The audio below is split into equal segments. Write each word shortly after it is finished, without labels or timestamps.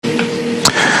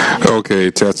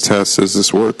Okay, test, test. Is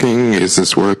this working? Is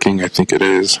this working? I think it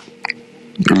is.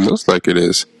 It looks like it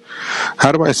is.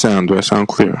 How do I sound? Do I sound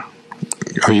clear?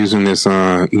 I'm using this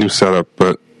new setup,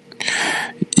 but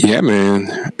yeah,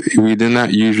 man, we did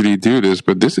not usually do this,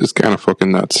 but this is kind of fucking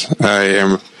nuts. I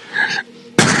am.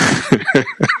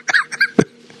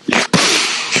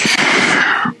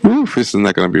 Oof, this is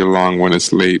not going to be a long one.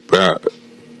 It's late, but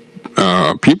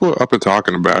people are up and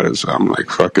talking about it, so I'm like,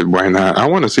 fuck it, why not? I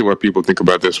want to see what people think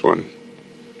about this one.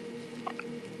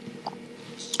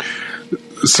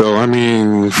 So, I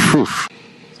mean, whew,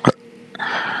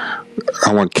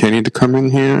 I want Kenny to come in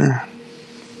here,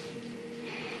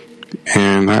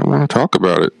 and I want to talk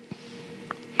about it.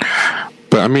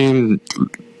 But, I mean,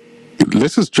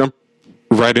 let's just jump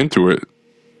right into it.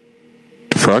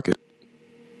 Fuck it.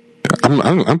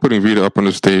 I'm putting Vita up on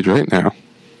the stage right now.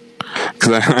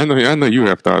 Because I know you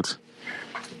have thoughts.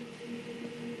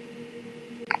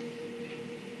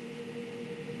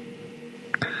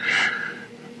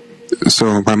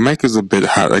 So my mic is a bit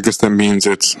hot. I guess that means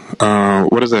it's,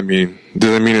 what does that mean?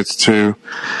 Does that mean it's too,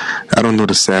 I don't know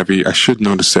the savvy, I should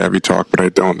know the savvy talk, but I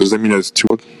don't. Does that mean it's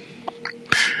too,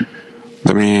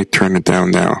 let me turn it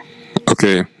down now.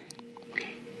 Okay.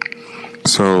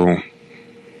 So,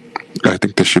 I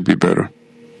think this should be better.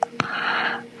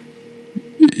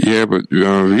 Yeah, but,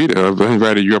 Rita, I've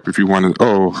invited you up if you want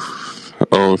to,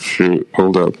 oh shoot,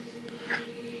 hold up.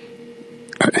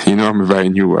 You know I'm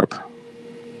inviting you up.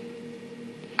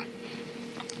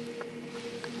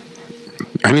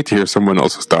 I need to hear someone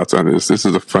else's thoughts on this. This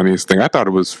is the funniest thing. I thought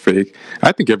it was fake.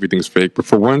 I think everything's fake, but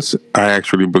for once, I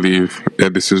actually believe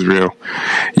that this is real.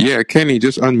 Yeah, Kenny,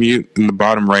 just unmute in the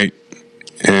bottom right,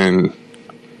 and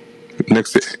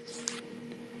next to,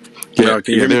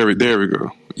 there we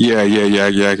go. Yeah.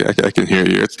 I can hear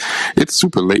you. It's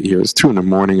super late here. It's 2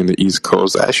 a.m. in the East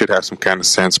Coast. I should have some kind of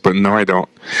sense, but no, I don't.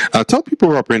 Tell people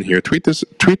we're up in here. Tweet this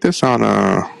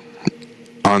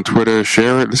on Twitter.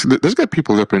 Share it. Let's get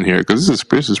people up in here because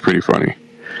this is pretty funny.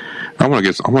 I want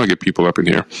to get people up in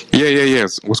here. Yeah.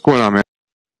 What's going on, man?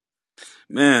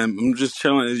 Man, I'm just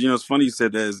chilling. You know, it's funny you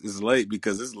said that it's late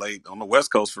because it's late on the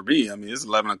West Coast for me. I mean, it's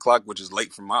 11 o'clock, which is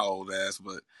late for my old ass.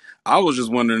 But I was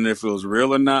just wondering if it was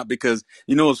real or not because,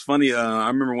 you know, it's funny. I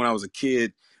remember when I was a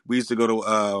kid, we used to go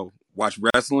to watch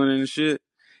wrestling and shit.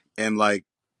 And like,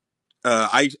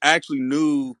 I actually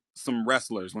knew some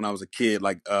wrestlers when I was a kid,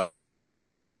 like, uh,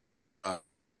 uh,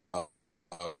 um,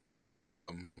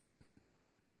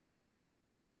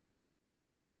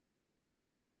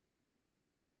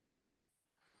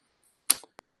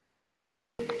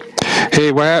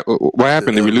 Hey, what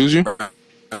happened? Did we lose you?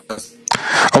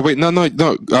 Oh wait, no,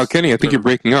 Kenny, I think you're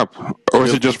breaking up, or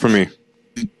is it just for me?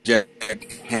 Jack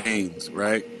Haynes,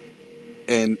 right?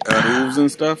 And the moves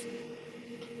and stuff.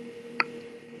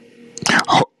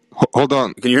 Hold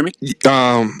on. Can you hear me?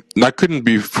 I couldn't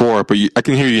before, but I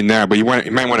can hear you now. But you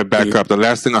might want to back up. The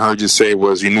last thing I heard you say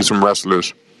was you knew some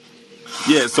wrestlers.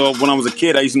 Yeah. So when I was a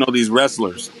kid, I used to know these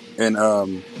wrestlers, and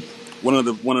one of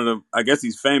the I guess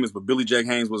he's famous, but Billy Jack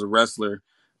Haynes was a wrestler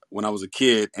when I was a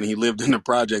kid, and he lived in the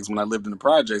projects when I lived in the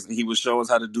projects, and he would show us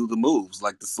how to do the moves,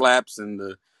 like the slaps and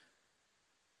the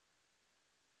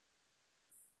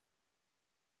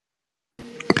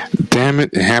Damn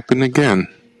it happened again.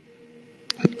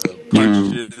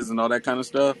 punches and all that kind of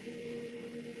stuff.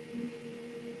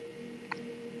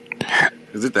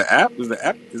 Is it the app? Is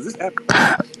this app?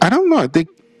 I don't know.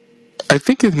 I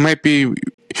think it might be.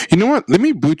 You know what? Let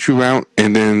me boot you out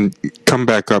and then come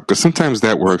back up because sometimes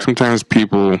that works. Sometimes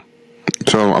people.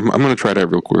 So I'm gonna try that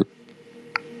real quick.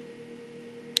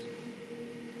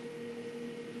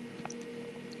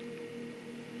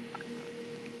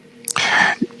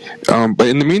 But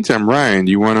in the meantime, Ryan,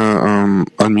 you wanna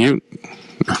unmute?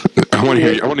 I want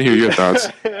to hear your thoughts.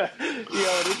 Yo,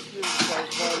 this shit is so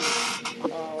funny.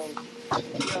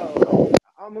 Yo,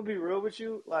 I'm gonna be real with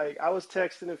you. Like, I was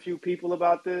texting a few people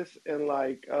about this, and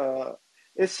like,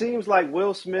 it seems like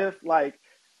Will Smith. Like,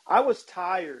 I was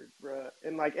tired, bruh,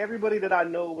 and like everybody that I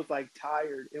know was like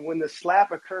tired. And when the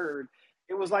slap occurred,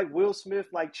 it was like Will Smith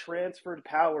like transferred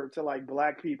power to like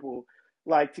black people,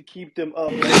 like to keep them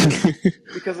uplifted,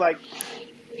 because like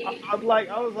I was like,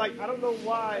 I don't know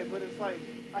why, but it's like,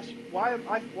 why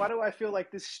do I feel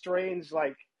like this strange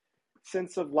like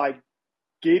sense of like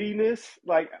giddiness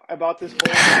like about this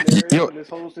whole scenario Yo, and this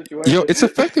whole Yo, situation. it's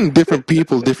affecting different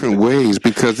people different ways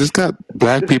because it's got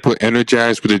black people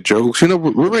energized with the jokes. You know,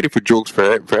 we're ready for jokes for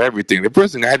everything. The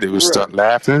first thing I did was Right. start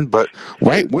laughing, but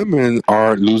white women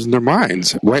are losing their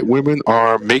minds. White women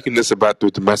are making this about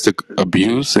their domestic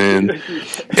abuse and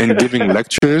giving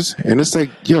lectures, and it's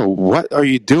like, yo, what are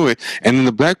you doing? And then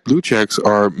the black blue checks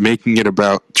are making it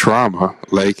about trauma,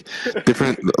 like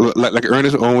different, like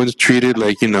Ernest Owens treated,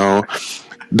 like, you know,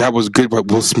 that was good what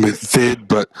Will Smith did,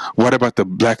 but what about the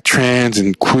black trans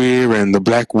and queer and the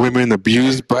black women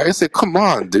abused? But I said, come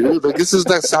on, dude, like this is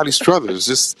not Sally Struthers.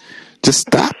 Just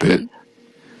stop it.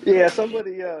 Yeah,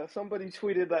 somebody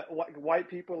tweeted that white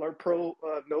people are pro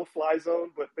no fly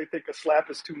zone, but they think a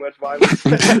slap is too much violence.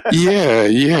 Yeah,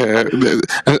 yeah.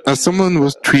 Someone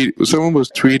was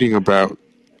tweeting about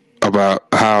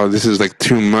how this is like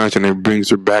too much, and it brings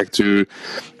her back to,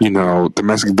 you know,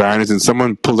 domestic violence. And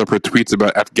someone pulled up her tweets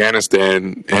about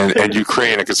Afghanistan and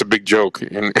Ukraine, like it's a big joke,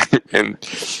 and and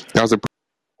that was a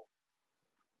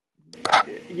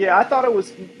Yeah, I thought it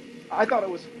was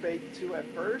fake too at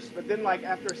first, but then like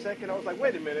after a second, I was like,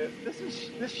 wait a minute,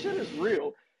 this shit is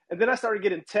real. And then I started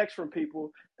getting texts from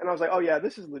people, and I was like, oh yeah,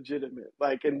 this is legitimate.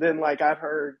 Like, and then like I've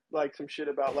heard like some shit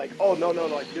about like, oh no,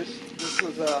 like this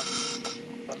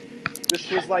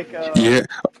was like yeah.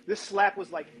 this slap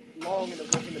was like long in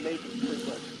the making, pretty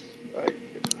much. Like,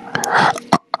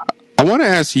 I want to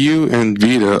ask you and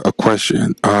Vita a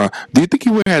question. Do you think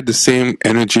you would have had the same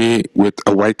energy with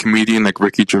a white comedian like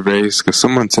Ricky Gervais? Because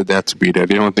someone said that to me, that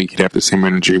they don't think he'd have the same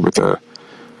energy with I,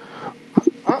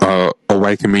 a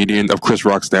white comedian of Chris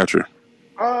Rock's stature.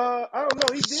 I don't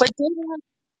know. He did. But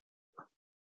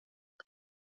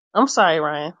I'm sorry,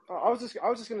 Ryan. I was just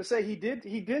gonna say he did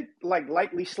like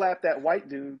lightly slap that white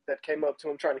dude that came up to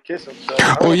him trying to kiss him. So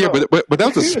I Oh don't yeah, know. but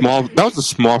that was a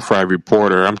small fry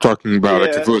reporter. I'm talking about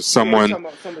like if it Yeah, was yeah. You're someone, talking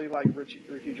about somebody like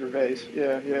Ricky Gervais.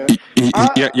 Yeah, yeah.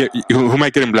 yeah, who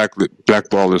might get him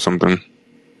blackballed or something.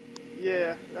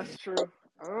 Yeah, that's true.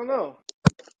 I don't know.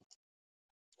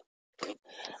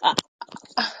 I,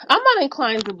 I'm not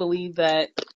inclined to believe that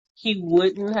he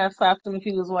wouldn't have slapped him if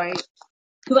he was white.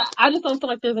 Because I just don't feel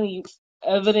like there's any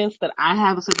evidence that I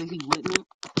have to say that he wouldn't.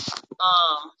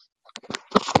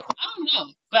 I don't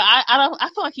know, but I don't. I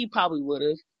feel like he probably would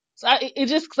have. So it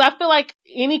just because I feel like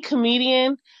any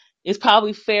comedian is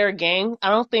probably fair game. I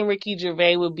don't think Ricky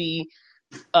Gervais would be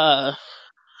uh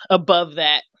above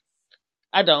that.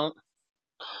 I don't.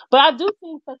 But I do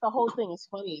think that the whole thing is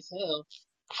funny as hell.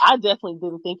 I definitely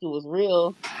didn't think it was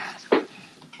real.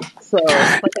 So,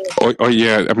 like, Oh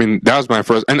yeah, I mean that was my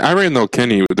first, and I already know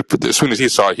Kenny. As soon as he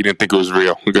saw it, he didn't think it was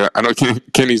real. I know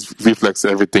Kenny's reflex to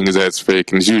everything is that it's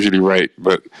fake, and he's usually right.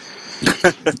 But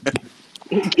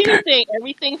Kenny saying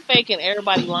everything's fake and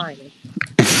everybody lying.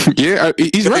 yeah,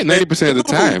 he's right Because they 90% of the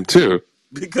do. time too.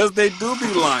 Because they do be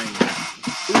lying.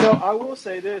 I will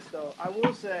say this though. I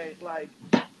will say like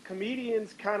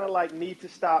comedians kind of like need to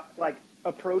stop like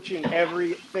approaching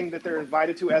everything that they're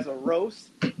invited to as a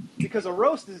roast because a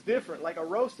roast is different. Like a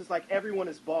roast is like everyone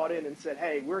is bought in and said,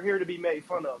 "Hey, we're here to be made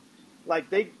fun of." Like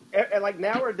and like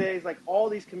nowadays, like all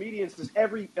these comedians, just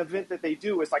every event that they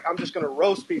do is like, "I'm just gonna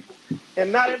roast people,"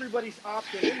 and not everybody's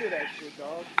opting into that shit,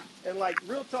 dog. And like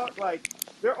real talk, like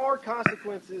there are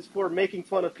consequences for making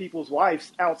fun of people's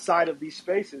wives outside of these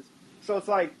spaces. So it's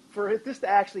like for this to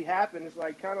actually happen, it's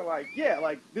like kind of like yeah,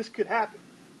 like this could happen,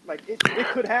 like it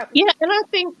could happen. Yeah, and I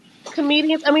think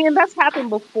comedians, I mean, and that's happened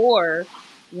before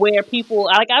where people,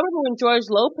 like, I remember when George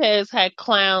Lopez had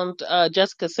clowned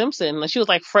Jessica Simpson. Like, she was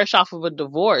like fresh off of a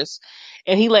divorce,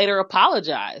 and he later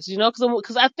apologized, you know,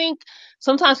 because I think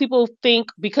sometimes people think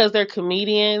because they're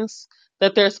comedians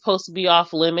that they're supposed to be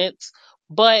off limits.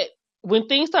 But when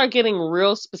things start getting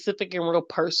real specific and real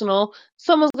personal,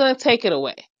 someone's going to take it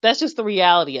away. That's just the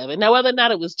reality of it. Now, whether or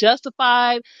not it was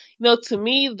justified, you know, to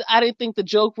me, I didn't think the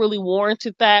joke really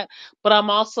warranted that, but I'm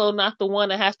also not the one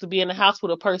that has to be in the house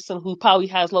with a person who probably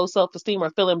has low self-esteem or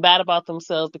feeling bad about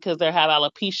themselves because they have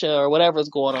alopecia or whatever's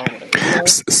going on with them, you know?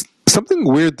 Something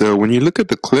weird though, when you look at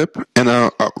the clip, and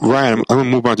Ryan, I'm gonna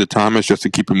move on to Thomas just to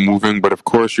keep it moving. But of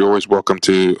course, you're always welcome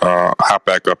to hop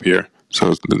back up here.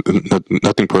 So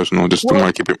nothing personal, just Well, want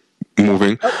to keep it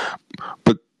moving.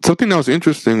 But something that was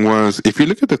interesting was if you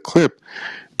look at the clip,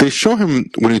 they show him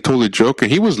when he told a joke,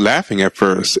 and he was laughing at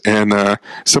first. And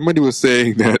somebody was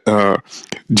saying that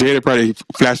Jada probably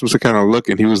flashed him some kind of look,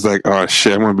 and he was like, "Oh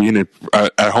shit, I'm gonna be in it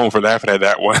at home for laughing at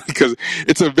that one," because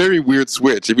it's a very weird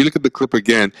switch. If you look at the clip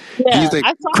again, yeah, he's like,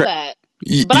 I saw that.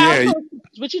 But I "Yeah, also,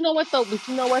 but you know what though? But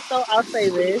you know what though? I'll say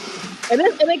this, and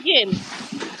again,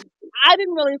 I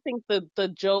didn't really think the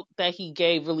joke that he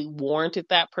gave really warranted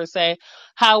that per se.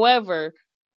 However,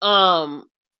 um,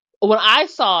 when I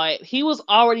saw it, he was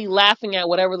already laughing at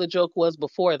whatever the joke was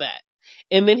before that.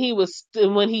 And then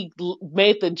when he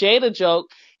made the Jada joke,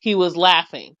 he was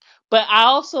laughing. But I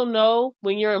also know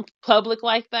when you're in public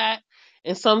like that,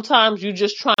 and sometimes you're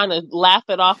just trying to laugh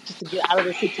it off just to get out of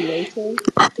the situation.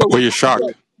 So, Well, you're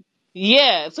shocked.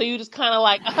 yeah, so you just kind of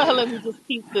like, let me just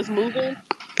keep this moving.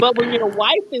 But when your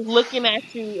wife is looking at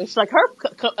you, it's like her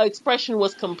expression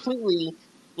was completely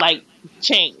like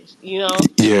changed, you know.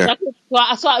 Yeah.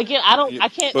 So again, Yeah,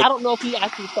 but I don't know if he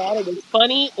actually thought it was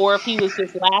funny or if he was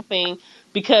just laughing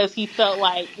because he felt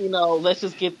like, let's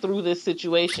just get through this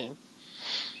situation.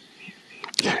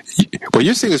 What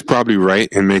you're saying is probably right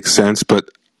and makes sense, but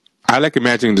I like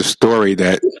imagining the story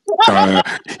that uh,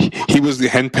 he was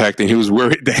henpecked and he was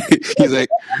worried that he's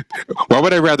like, why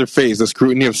would I rather face the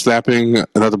scrutiny of slapping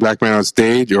another black man on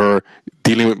stage or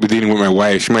dealing with my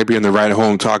wife? She might be on the ride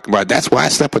home talking about that's why I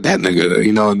slept with that nigga,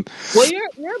 you know. Well,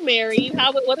 you're married.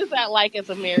 What is that like as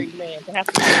a married man to have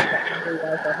to deal with that angry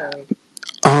wife at home?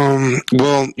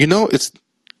 Well,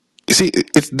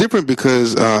 it's different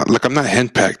because like I'm not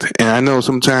henpecked, and I know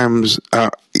sometimes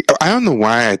I don't know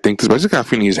why I think this, but I just got a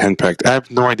feeling he's henpecked. I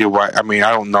have no idea why. I mean,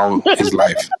 I don't know his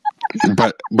life,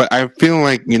 but I feel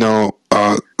like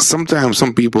sometimes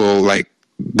some people like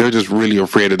they're just really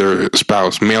afraid of their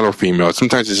spouse, male or female.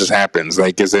 Sometimes it just happens,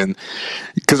 like as in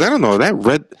because I don't know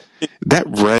that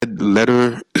red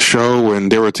letter show when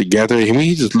they were together. I mean,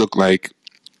 he just looked like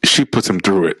she puts him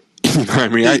through it. You know what I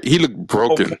mean? T, He looked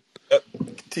whole broken. point,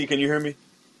 T, can you hear me?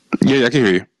 Yeah, I can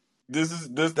hear you.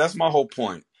 That's my whole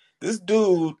point. This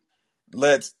dude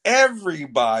lets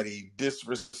everybody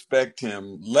disrespect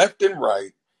him left and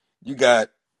right. You got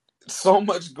so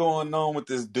much going on with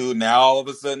this dude. Now all of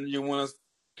a sudden you want to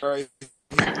start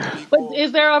hitting But people.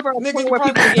 is there ever a Nigga, point you where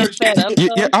probably people would have get started fed up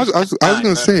shooting Yeah, though? I was time,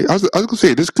 gonna man. say, I was gonna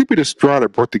say, this could be the straw that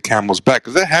brought the camel's back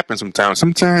because that happens sometimes.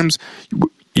 Sometimes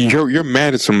you're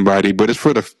mad at somebody, but it's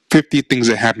for the 50 things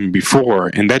that happened before,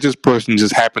 and that just person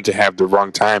just happened to have the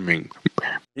wrong timing.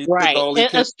 He took Right. all he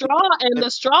And could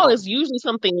the straw on. is usually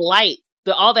something light.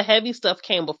 All the heavy stuff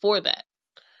came before that.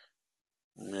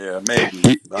 Yeah, maybe.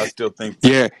 He, I still think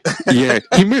yeah, yeah,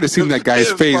 he might have seen because that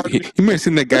guy's there's face. part of me. He might have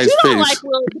seen that But guy's you don't like face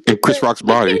Will in Chris because Rock's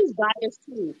body. Kenny's biased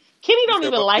too. Kenny You don't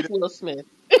said even what? like Will Smith.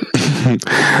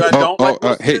 I don't like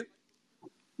Will Hey, Smith.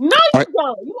 No, uh, you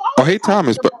don't. You hey, always talk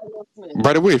Thomas. shit about Will Smith.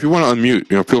 By the way, if you want to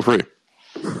unmute, feel free.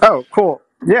 Oh, cool.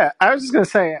 Yeah, I was just gonna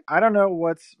say I don't know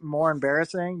what's more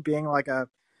embarrassing, being like a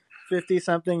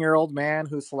 50-something-year-old man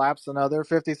who slaps another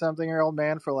 50-something-year-old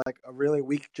man for like a really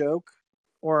weak joke,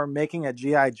 or making a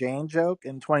GI Jane joke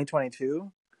in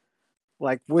 2022.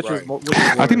 Like, Right. which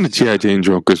is I think the worse? GI Jane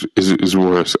joke is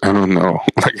worse. I don't know.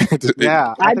 Like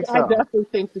Yeah, I think I so. definitely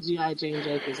think the GI Jane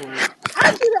joke is worse.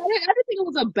 I didn't think it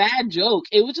was a bad joke.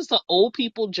 It was just an old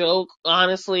people joke.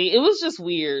 Honestly, it was just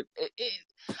weird.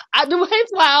 Hence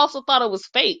why I also thought it was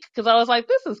fake because I was like,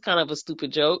 this is kind of a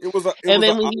stupid joke. It And was an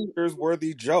then when he Oscars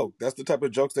worthy joke. That's the type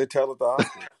of jokes they tell at the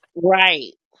Oscars.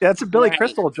 right, Yeah, it's a Billy right.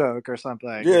 Crystal joke or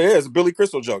Yeah, something. yeah, it's a Billy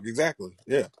Crystal joke. Exactly.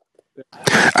 Yeah.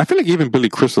 I feel like even Billy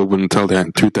Crystal wouldn't tell that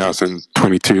in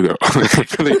 2022, though. I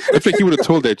feel like he would have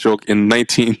told that joke in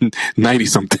 1990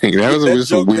 something. That Yeah, was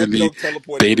just a that weirdly joke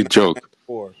teleported to dated joke.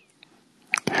 1994.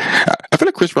 I feel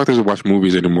like Chris Rock doesn't watch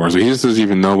movies anymore, so he just doesn't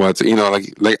even know what's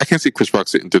like I can't see Chris Rock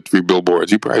sitting to three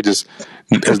billboards. He probably just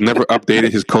has never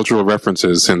updated his cultural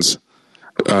references since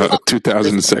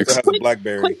Chris, Chris still 2006. has a Quick,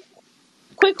 quick, BlackBerry.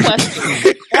 quick question.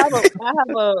 I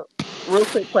have a real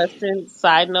quick question.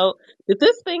 Side note: did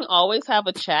this thing always have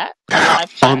a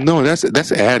live Oh chat? no, that's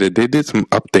added. They did some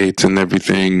updates and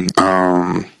everything.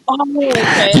 Oh,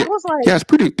 okay. Yeah, I was like, yeah, it's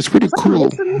pretty was I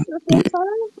cool. missing this the Yeah, whole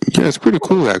time? yeah, it's pretty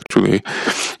cool actually.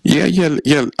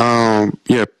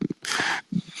 Yeah.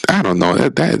 I don't know.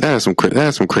 That is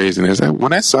some craziness.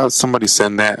 When I saw somebody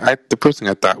send that, the first thing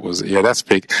I thought was, yeah, that's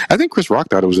fake. I think Chris Rock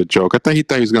thought it was a joke. I thought he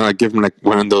was gonna like give him like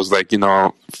one of those like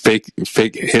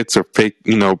fake hits or fake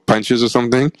punches or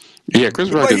something. Yeah, Chris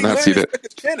The Rock way did he not see landed, that. stuck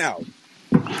his chin out.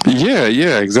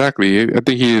 Yeah, exactly. I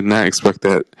think he did not expect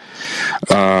that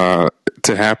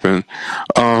to happen.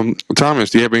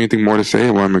 Thomas, do you have anything more to say?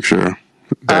 I want to make sure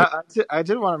that. I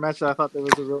did want to mention I thought there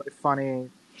was a really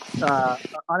funny, uh,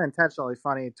 unintentionally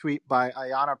funny tweet by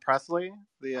Ayanna Presley,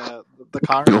 the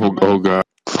Oh congresswoman. God.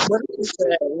 What did you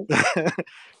say?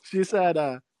 She said,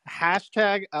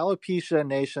 hashtag alopecia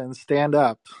nation stand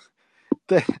up.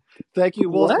 Th- Thank you,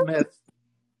 Will What? Smith.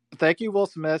 Thank you, Will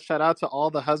Smith. Shout out to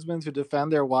all the husbands who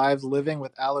defend their wives living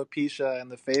with alopecia in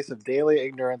the face of daily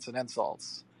ignorance and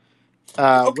insults.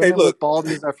 Okay, Women look. with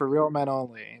baldies are for real men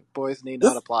only. boys need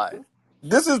not This apply.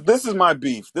 this is my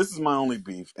beef. This is my only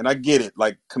beef, and I get it.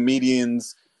 Like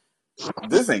comedians,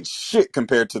 this ain't shit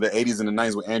compared to the '80s and the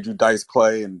 '90s with Andrew Dice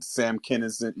Clay and Sam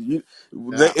Kinison. Yeah.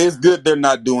 It's good they're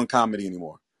not doing comedy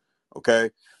anymore.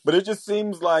 Okay, but it just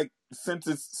seems like since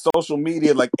it's social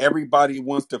media, like everybody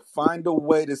wants to find a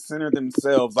way to center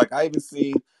themselves. Like I even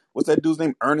seen what's that dude's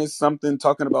name, Ernest something,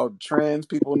 talking about trans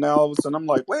people now. All of a sudden, I'm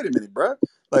like, wait a minute, bruh.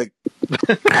 Like,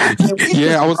 can we Yeah,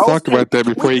 just I was roast? talking about that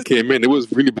Can we before he just came in. It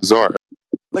was really bizarre.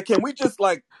 like? Can we just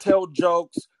like tell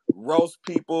jokes, roast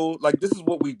people? Like this is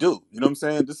what we do. You know what I'm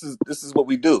saying? This is what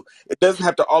we do. It doesn't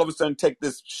have to all of a sudden take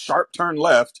this sharp turn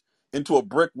left into a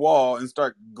brick wall and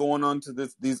start going on to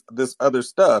this other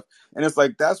stuff. And it's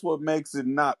like that's what makes it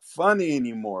not funny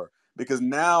anymore because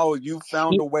now you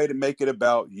found a way to make it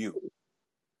about you.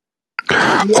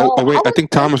 Oh, Yo, I wait, I was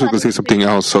think so Thomas was trying going to say to something think.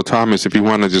 else. So, Thomas, if you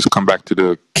want to just come back to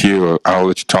the queue, I'll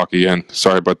let you talk again.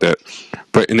 Sorry about that.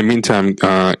 But in the meantime,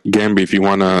 Gambi, if you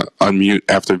want to unmute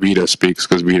after Vita speaks,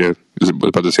 because Vita is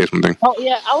about to say something. Oh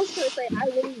yeah, I was gonna say I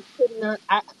really could not.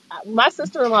 My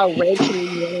sister-in-law read to me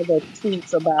one of the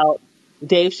tweets about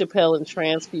Dave Chappelle and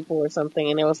trans people or something,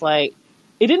 and it was like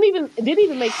it didn't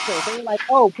even make sense. They were like,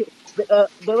 oh,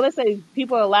 let's say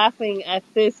people are laughing at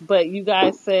this, but you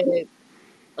guys said,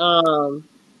 oh,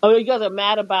 you guys are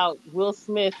mad about Will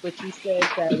Smith, but you said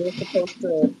that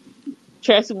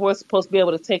trans people were supposed to be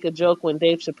able to take a joke when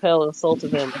Dave Chappelle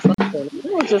insulted them or something. And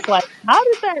it was just like, how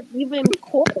did that even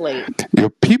correlate?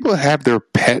 People have their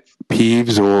pet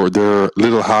peeves or their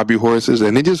little hobby horses,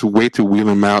 and they just wait to wheel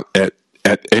them out at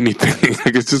anything.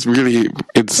 Like it's just really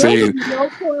There was insane.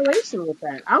 no correlation with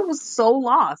that. I was so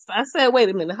lost. I said, wait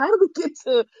a minute, how did we get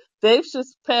to Dave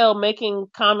Chappelle making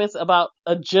comments about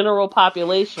a general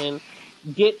population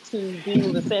get to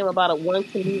being the same about a one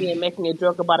comedian making a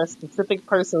joke about a specific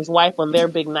person's wife on their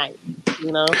big night?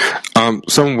 You know?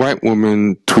 Some white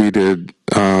woman tweeted,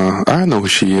 I don't know who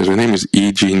she is. Her name is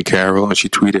E. Jean Carroll, and she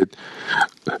tweeted,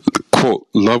 quote,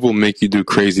 "Love will make you do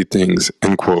crazy things,"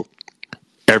 end quote.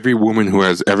 Every woman who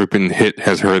has ever been hit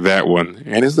has heard that one.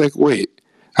 And it's like, wait.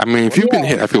 I mean, if you've been Yeah,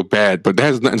 hit, I feel bad, but that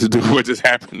has nothing to do with what just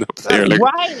happened up there. Exactly. Like,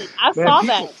 right. I Man, saw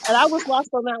that people, and I was lost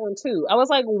on that one too. I was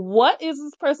like, what is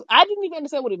this person? I didn't even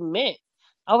understand what it meant.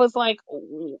 I was like,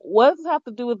 what does it have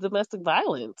to do with domestic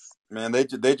violence? Man, they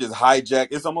just hijack.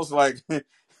 It's almost like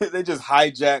they just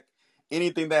hijack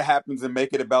anything that happens and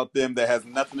make it about them that has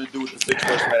nothing to do with the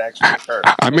situation that actually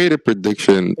occurred. I made a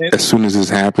prediction and as soon as this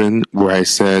happened where I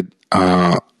said,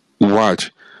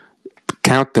 watch,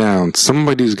 countdown.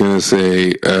 Somebody's going to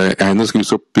say, and this is going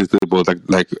to be so predictable,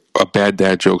 like a bad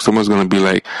dad joke. Someone's going to be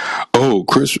like, oh,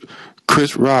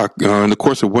 Chris Rock, in the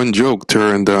course of one joke,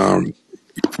 turned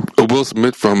Will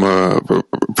Smith from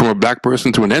a black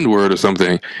person to an N word or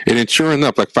something, and then sure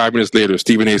enough, like 5 minutes later,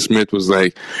 Stephen A. Smith was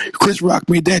like, "Chris Rock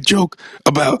made that joke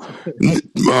about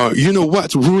you know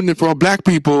what's ruining it for all black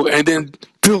people," and then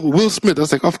Will Smith. I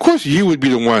was like, "Of course you would be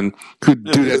the one who'd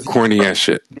Yeah, do that because corny ass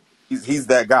shit." he's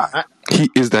that guy. I, He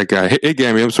is that guy. Hey,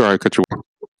 Gammy, I'm sorry I cut you off.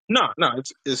 no,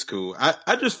 it's cool.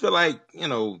 I just feel like,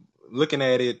 looking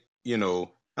at it,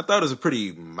 I thought it was a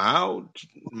pretty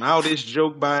mildish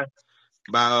joke by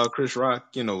Chris Rock.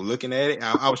 Looking at it,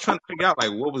 I was trying to figure out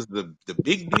like what was the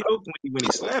big deal when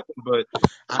he slapped him. But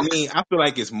I mean, I feel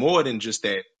like it's more than just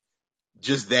that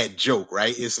joke,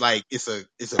 right? It's like it's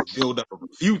a build up of a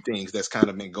few things that's kind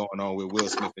of been going on with Will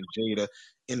Smith and Jada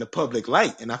in the public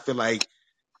light, and I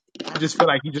just feel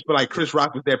like Chris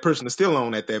Rock was that person to still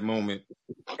on at that moment,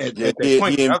 Yeah, at that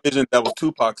point. he envisioned that was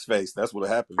Tupac's face. That's what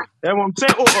happened. That's what I'm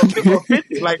saying. Or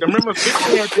 50. Like, I remember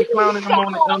 50 had been clowning him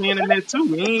on the internet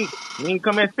too. He ain't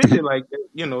come at 50 like that.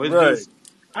 It's Right. just,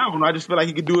 I don't know. I just feel like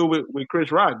he could do it with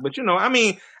Chris Rock. But, I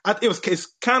mean, it's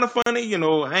kind of funny.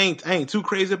 I ain't too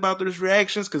crazy about those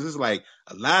reactions because it's like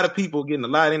a lot of people getting a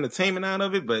lot of entertainment out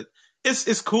of it. But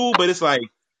it's cool. But it's like,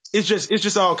 it's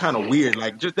just all kind of weird.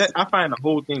 Like, just that, I find the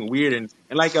whole thing weird. And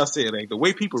like I said, like the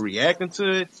way people reacting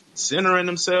to it, centering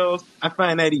themselves, I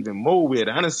find that even more weird.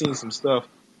 I done seen some stuff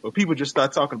where people just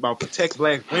start talking about protect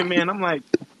black women. I'm like,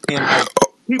 and like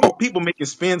people making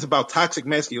spins about toxic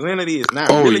masculinity is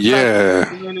not Oh really toxic yeah.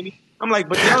 masculinity. I'm like,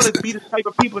 but y'all just be the type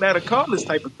of people that are call this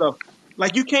type of stuff.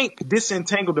 Like, you can't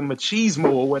disentangle the machismo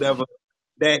or whatever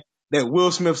that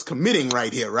Will Smith's committing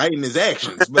right here, right, in his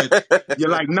actions. But you're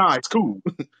like, nah, it's cool.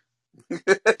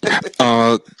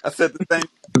 Uh, I said the same.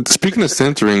 Speaking of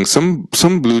censoring, some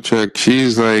blue check,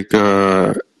 she's like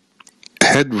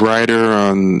head writer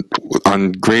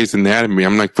on Grey's Anatomy.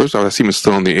 I'm like, first off, I see him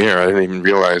still in the air. I didn't even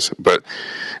realize. But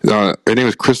her name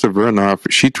is Krista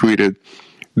Vernoff. She tweeted,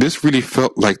 "This really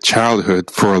felt like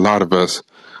childhood for a lot of us.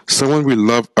 someone we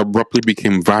love abruptly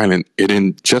became violent, and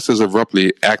then just as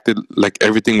abruptly acted like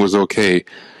everything was okay,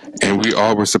 and we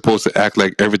all were supposed to act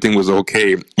like everything was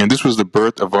okay. And this was the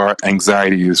birth of our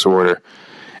anxiety disorder.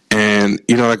 And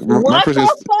like my What person the is,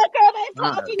 fuck are they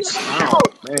God, talking oh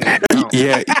about? man, no.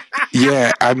 yeah,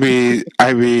 yeah. I mean,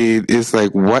 it's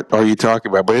like, what are you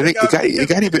talking about? But They it got got people it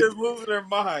got even, just losing their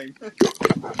mind.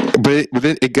 but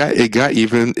then it got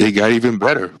even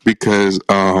better because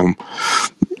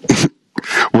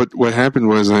what happened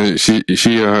was she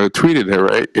tweeted that,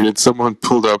 right, and then someone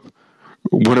pulled up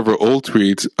one of her old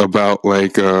tweets about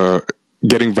like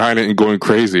getting violent and going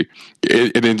crazy,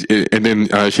 and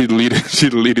then she deleted she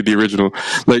deleted the original,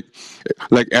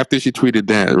 like after she tweeted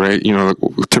that, right?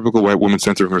 Typical white woman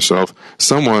censoring herself.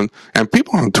 Someone, and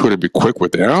people on Twitter be quick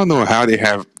with it. I don't know how they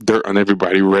have dirt on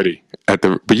everybody ready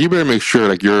but you better make sure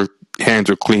like your hands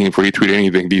are clean before you tweet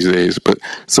anything these days. But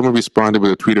someone responded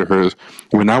with a tweet of hers.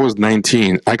 When I was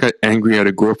 19, I got angry at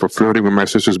a girl for flirting with my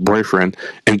sister's boyfriend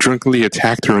and drunkenly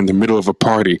attacked her in the middle of a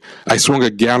party. I swung a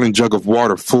gallon jug of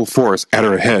water full force at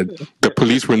her head. The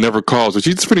police were never called. So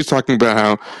she just finished talking about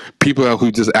how people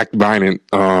who just act violent,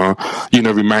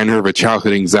 remind her of a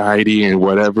childhood anxiety and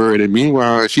whatever. And then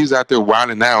meanwhile, she's out there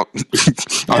wilding out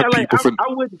Yeah, on like people for.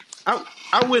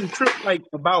 I wouldn't trip like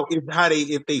about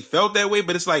if they felt that way,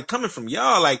 but it's like coming from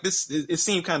y'all, like this, it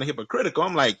seemed kind of hypocritical.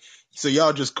 I'm like, so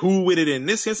y'all just cool with it in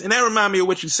this sense, and that reminded me of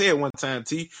what you said one time,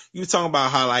 T. You were talking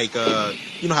about how like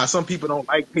how some people don't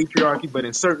like patriarchy, but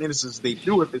in certain instances they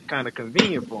do if it's kind of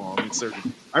convenient for them.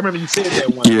 I remember you said that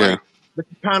once, Yeah. like. But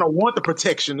you kind of want the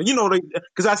protection,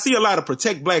 because I see a lot of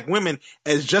protect black women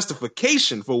as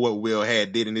justification for what Will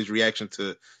had did in his reaction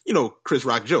to, Chris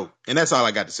Rock joke, and that's all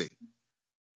I got to say.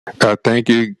 Thank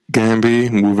you,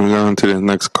 Gamby. Moving on to the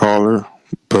next caller.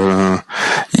 But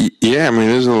yeah, I mean,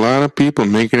 there's a lot of people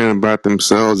making it about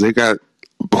themselves. They got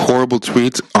horrible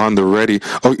tweets on the ready.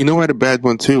 Oh, you know what? A bad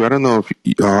one too. I don't know if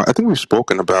I think we've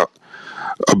spoken about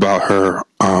her.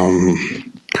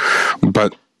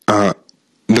 But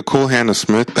Nicole Hannah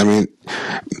Smith. I mean,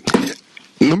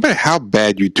 no matter how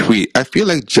bad you tweet, I feel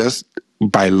like just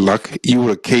by luck, you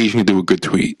will occasionally do a good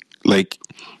tweet. Like,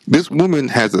 this woman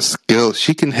has a skill.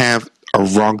 She can have a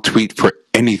wrong tweet for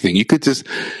anything. You could just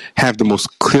have the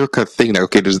most clear cut thing that,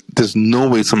 okay, there's no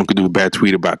way someone could do a bad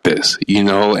tweet about this,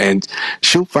 and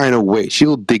she'll find a way.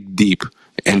 She'll dig deep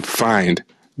and find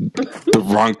the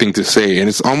wrong thing to say. And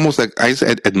it's almost like I just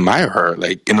admire her,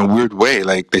 like, in a weird way,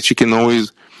 like that she can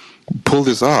always pull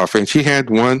this off. And she had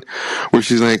one where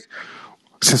she's like,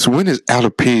 since when has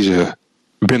alopecia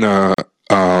been a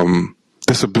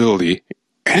disability?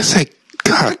 And it's like,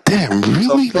 God damn,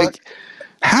 really? Like,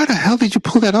 how the hell did you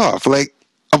pull that off? Like,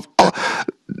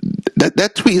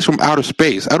 that tweet is from outer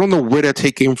space. I don't know where that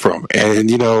take came from. And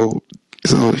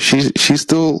so she's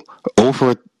still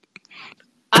over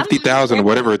 50,000 or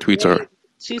whatever her tweets are.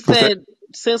 She said,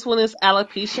 "Since when is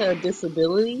alopecia a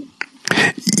disability?"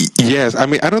 Yes, I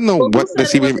mean, I don't know Well, who what said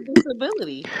that's it was even. a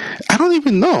disability? I don't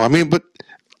even know. I mean, but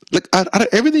like out of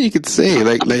everything you could say,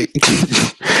 like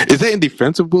is that in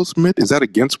defense of Will Smith? Is that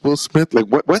against Will Smith? Like,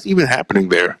 what's even happening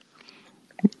there?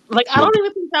 Like, I don't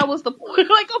even think that was the point.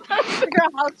 Like, I'm trying to figure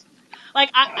out how.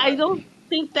 I don't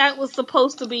think that was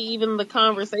supposed to be even the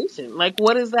conversation. Like,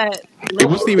 what is that? It No,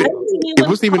 wasn't I even. didn't It even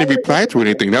wasn't even a call it a reply to disability.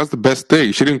 anything. That was the best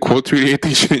thing. She didn't quote tweet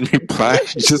anything. She didn't reply.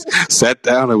 She just sat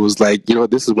down and was like,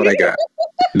 this is what I got.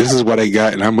 This is what I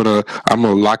got, and I'm gonna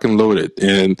lock and load it.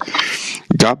 And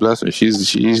God bless her.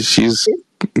 She's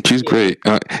great.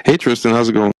 Hey Tristan, how's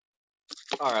it going?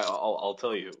 All right, I'll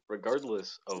tell you.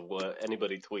 Regardless of what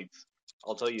anybody tweets,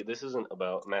 I'll tell you this isn't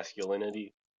about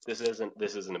masculinity. This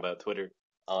isn't about Twitter.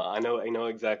 I know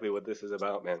exactly what this is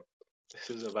about, man. This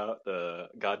is about the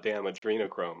goddamn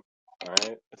adrenochrome. All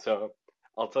right, so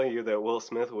I'll tell you that Will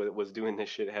Smith was doing this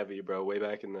shit heavy, bro. Way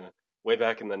back in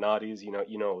the noughties.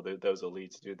 Those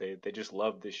elites, dude. They just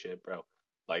love this shit, bro.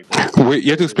 Like Wait,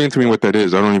 you have to explain to me what that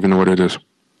is. I don't even know what it is.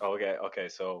 Okay.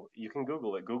 So you can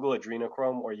Google it. Google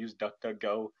adrenochrome or use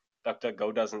DuckDuckGo.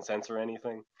 DuckDuckGo doesn't censor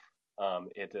anything.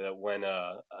 When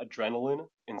adrenaline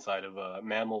inside of a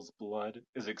mammal's blood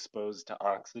is exposed to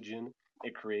oxygen,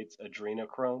 it creates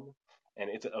adrenochrome, and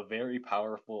it's a very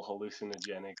powerful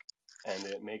hallucinogenic, and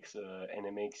it makes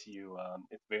you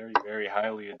it's very very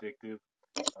highly addictive,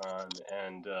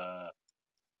 and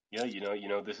yeah,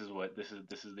 this is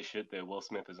the shit that Will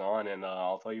Smith is on, and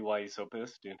I'll tell you why he's so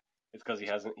pissed, dude. It's because he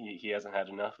hasn't had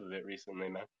enough of it recently,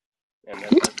 man. And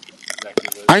that's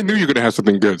exactly what I knew you were gonna have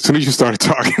something good. As soon as you started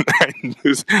talking, I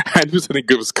knew something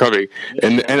good was coming. yeah,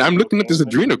 And man. I'm looking at this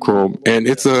adrenochrome, and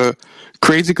it's a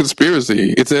crazy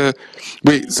conspiracy. It's a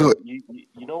wait. So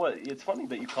You know what? It's funny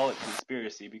that you call it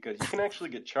conspiracy because you can actually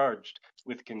get charged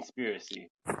with conspiracy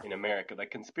in America.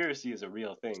 Like conspiracy is a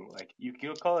real thing. Like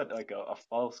you'll call it like a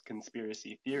false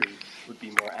conspiracy theory would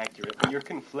be more accurate. But you're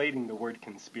conflating the word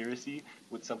conspiracy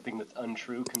with something that's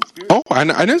untrue. oh, Conspiracy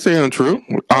I didn't say untrue.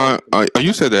 is a false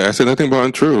You said that. I conspiracy. said nothing about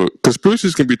untrue.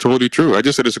 Conspiracies can be totally true. I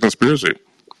just said it's a conspiracy.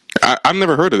 I've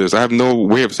never heard of this. I have no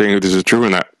way of saying if this is true or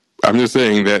not. I'm just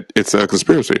saying that it's a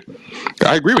conspiracy.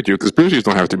 I agree with you. Conspiracies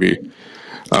don't have to be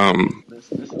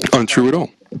This is untrue facts. at all.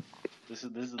 This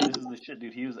is the shit,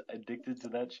 dude. He was addicted to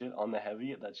that shit on the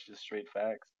heavy. That's just straight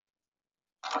facts.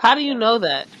 How do you Yeah. know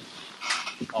that?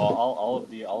 All of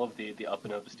the up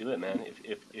and ups do it, man.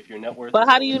 If your net worth But is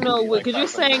how do only you going to know? be like Because you're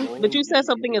 500 saying, but million, you said you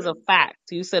something do is a it. fact.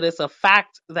 You said it's a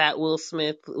fact that Will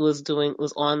Smith was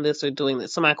on this or doing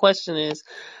this. So my question is,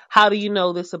 how do you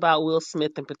know this about Will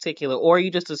Smith in particular, or are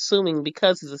you just assuming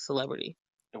because he's a celebrity?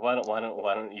 Why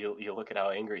don't you look at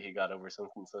how angry he got over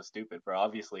something so stupid, bro?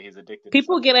 Obviously, he's addicted to People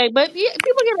something. get a, but yeah,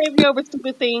 people get angry over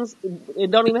stupid things.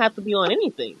 It don't even have to be on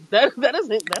anything. That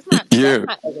isn't. That's Yeah.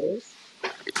 not evidence.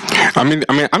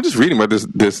 I'm just reading about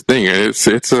this thing. It's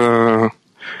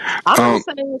I'm not um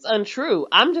saying it's untrue.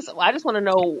 I just want to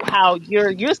know how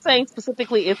you're saying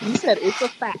specifically if you said it's a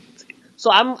fact.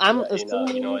 So I'm Yeah,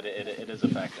 assuming. it is a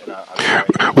fact, and I'm sorry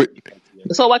that wait, you can't see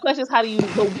it. So my question is, how do you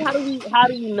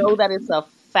know that it's a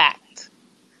fact?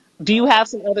 Do you have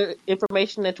some other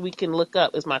information that we can look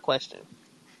up? Is my question.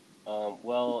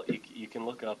 Well, you can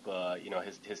look up,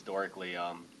 historically,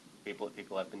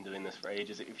 people have been doing this for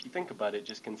ages. If you think about it,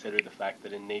 just consider the fact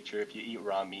that in nature, if you eat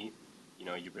raw meat,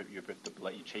 you rip the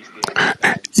blood, you chase the animals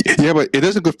down, yeah, but it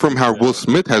doesn't confirm how Will the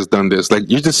Smith has done this. Like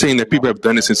you're just saying that people have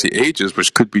done it since mother. the ages,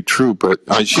 which could be true. But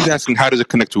she's asking how does it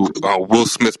connect to Will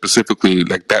Smith specifically?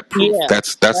 Like that proof. Yeah,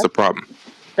 That's the problem.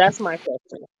 that's my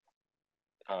question.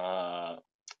 Uh,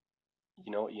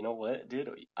 what, dude?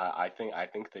 I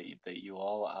think that you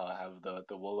all have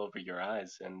the wool over your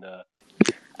eyes, and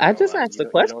I just asked a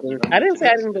you question. don't I need didn't to say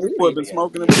I didn't believe Boy, you. been investigate.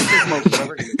 smoking. What you been smoking, You're bro?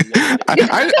 never going to be able to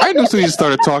defeat me. I knew as soon as you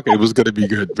started talking, it was going to be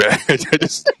good, man. I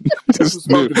What you just knew.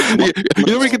 smoking? You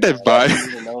know, we No, get no, that you vibe. don't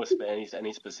need to know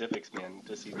any specifics, man.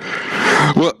 Just you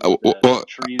Well, leave the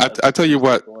trees of I tell you conspiracy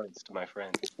what. forest to my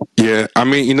friend. Yeah, I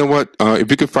mean, you know what?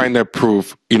 If you can find that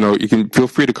proof, you can feel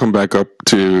free to come back up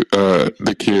to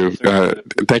the If you queue. search for the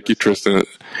proof, you Thank you, will see. Tristan.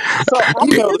 So I'm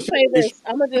gonna Email the just say champagne this.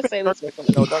 I'm gonna just say this real quick.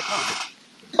 shark@gmail.com.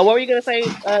 Oh, what were you gonna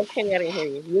say, Kenny? I didn't hear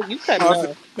you. You No, cutting I said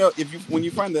off. email if you when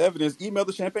you find the evidence, email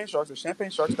the champagne sharks at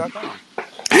champagnesharks.com.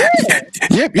 Yeah.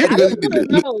 Yeah, yeah, I because just want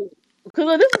to know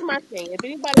because this is my thing. If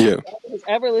anybody yeah. has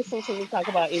ever listened to me talk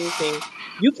about anything,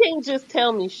 you can't just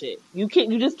tell me shit. You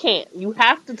can't. You just can't. You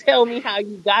have to tell me how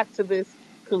you got to this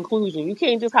conclusion. You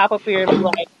can't just hop up here and be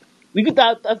like, "We could."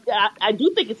 I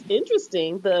do think it's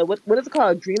interesting. The what is it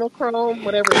called? Adrenochrome,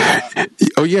 whatever it's called.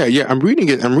 Oh yeah, yeah. I'm reading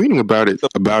it. I'm reading about it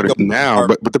So, now. or,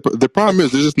 But the problem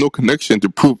is there's just no connection to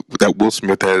prove that Will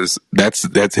Smith has. That's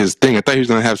his thing. I thought he was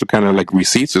gonna have some kind of like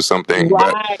receipts or something.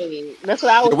 But Right. That's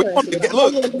what I was yeah, we trying to want figure to out. get I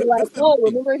was look. going to be like, This is oh,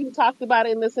 the thing. remember he talked about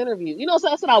it in this interview. So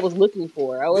that's what I was looking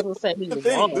for. I This wasn't saying he is the was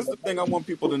thing. wrong. This is the thing I want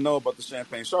people to know about the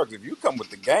champagne sharks. If you come with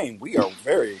the game, we are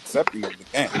very accepting of the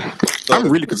game. So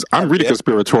if you I'm have really the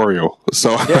conspiratorial.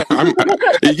 So yeah,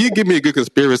 if you give me a good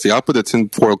conspiracy, I'll put the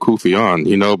tinfoil kufi on.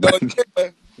 But so yeah,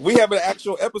 we have an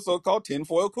actual episode called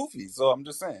Tinfoil Kufi. So I'm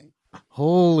just saying.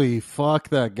 Holy fuck,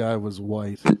 that guy was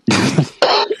white.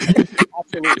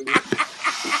 Absolutely.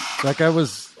 That guy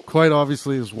was quite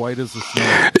obviously as white as the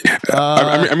snow.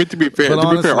 I mean, But to be fair,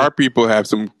 honestly, our people have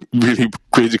some really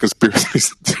crazy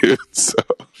conspiracies too. So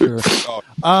sure. Oh,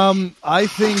 I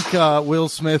think Will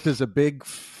Smith is a big,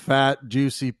 fat,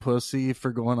 juicy pussy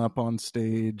for going up on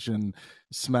stage and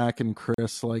smacking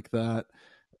Chris like that.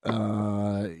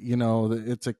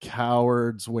 It's a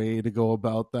coward's way to go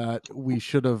about that. We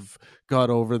should have got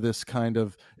over this kind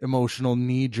of emotional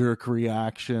knee-jerk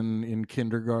reaction in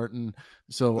kindergarten.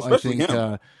 So especially him.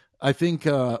 I think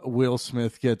Will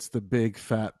Smith gets the big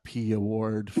fat P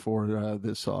award for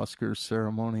this Oscars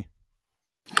ceremony.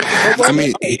 But I what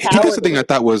mean, makes him he did something I cowardly?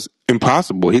 thought was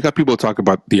impossible. He got people to talk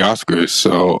about the Oscars,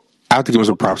 so I have to give him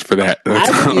some props for that.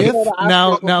 I didn't even know If the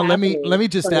now Oscars was now let happening. me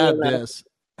just Funny add enough. this.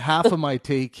 Half of my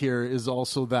take here is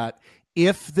also that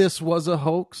if this was a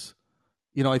hoax,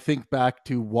 I think back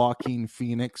to Joaquin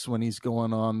Phoenix when he's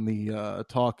going on the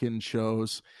talk-in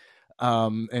shows,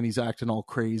 and he's acting all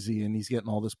crazy and he's getting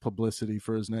all this publicity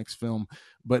for his next film.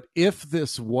 But if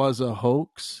this was a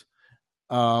hoax,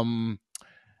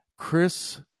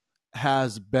 Chris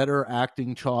has better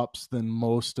acting chops than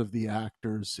most of the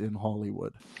actors in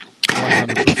Hollywood.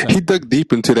 100%. He dug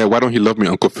deep into that. Why don't he love me,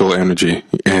 Uncle Phil energy?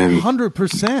 And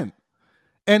 100%.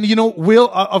 And you know,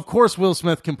 of course, Will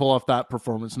Smith can pull off that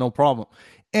performance, no problem.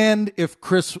 And if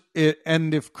Chris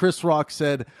Rock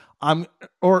said,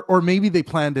 or maybe they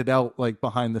planned it out like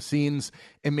behind the scenes,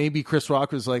 and maybe Chris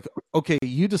Rock was like, okay,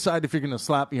 you decide if you're going to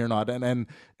slap me or not, and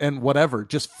whatever,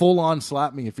 just full on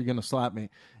slap me if you're going to slap me.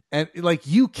 And like,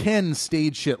 you can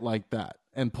stage shit like that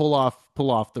and pull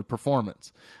off the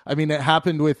performance. I mean, it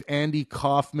happened with Andy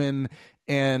Kaufman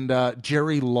and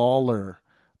Jerry Lawler.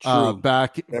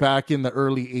 Back in the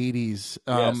early 80s,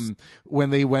 when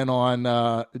they went on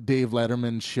Dave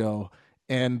Letterman's show,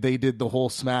 and they did the whole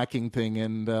smacking thing,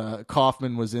 and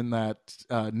Kaufman was in that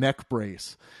neck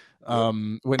brace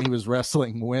when he was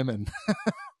wrestling women.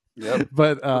 Yep.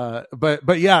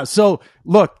 But yeah. So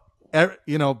look,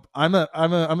 you know, I'm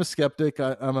a skeptic.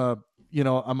 I'm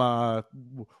a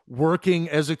working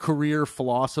as a career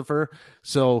philosopher.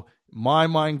 So my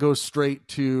mind goes straight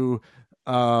to,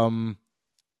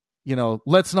 you know,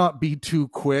 let's not be too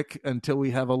quick until we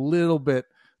have a little bit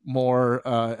more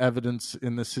evidence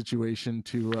in this situation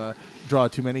to draw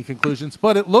too many conclusions.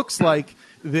 But it looks like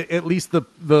at least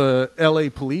the LA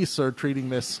police are treating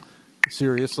this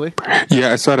seriously.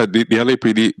 yeah, I saw that the LA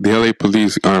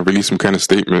police released some kind of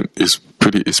statement. It's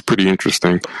pretty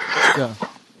interesting. Yeah.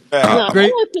 No,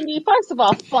 great. LAPD, first of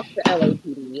all, fuck the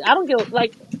LAPD. I don't give,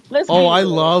 like, let's be I real.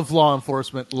 love law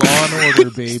enforcement. Law and order,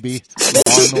 baby.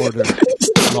 Law and order.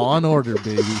 Law and order,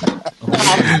 baby.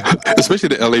 Especially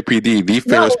the LAPD, the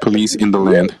fairest police in the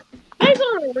land. They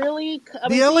gonna really, I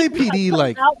mean, The LAPD, come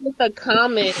like, out with a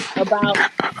comment about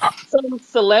some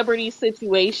celebrity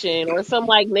situation or some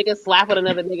like nigga slapping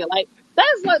another nigga. Like,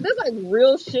 there's like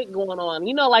real shit going on.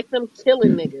 You know, like them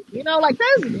killing niggas. You know, like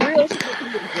there's real shit that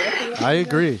people addressing. I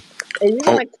agree. And you're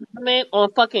gonna comment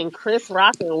on fucking Chris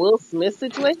Rock and Will Smith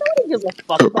situation? Nobody gives a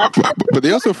fuck about that. But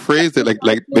they also phrased it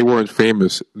like they weren't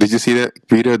famous. Did you see that,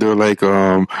 Peter? They were like,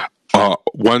 one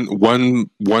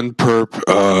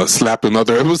perp slapped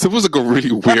another. It was like a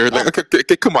really weird. Like,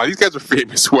 okay, come on, these guys are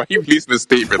famous. Why are you releasing a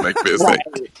statement like this? Right.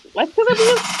 Like, because they're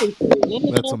being stupid. You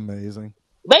know? That's amazing.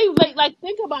 They like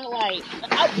think about like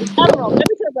I don't know. Let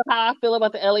me tell you how I feel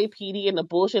about the LAPD and the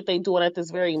bullshit they doing at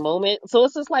this very moment. So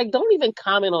it's just like, don't even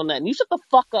comment on nothing. You shut the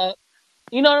fuck up.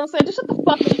 You know what I'm saying? Just shut the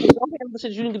fuck up and go handle the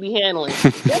shit you need to be handling.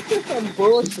 That's just some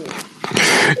bullshit.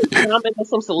 Comment on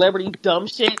some celebrity dumb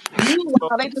shit.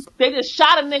 Meanwhile, they just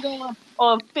shot a nigga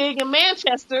on Fig in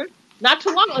Manchester not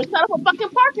too long ago. They shot up a fucking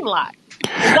parking lot.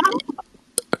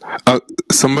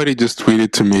 Somebody just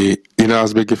tweeted to me. You know, I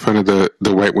was making fun of the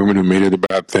white women who made it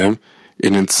about them,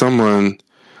 and then someone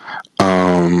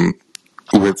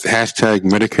with hashtag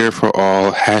Medicare for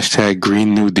all, hashtag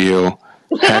Green New Deal,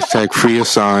 hashtag Free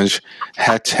Assange,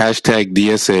 hashtag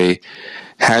DSA,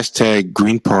 hashtag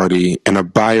Green Party, and a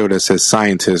bio that says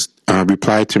scientist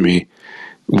replied to me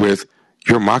with,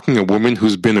 "You're mocking a woman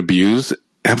who's been abused?"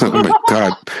 I'm like, oh my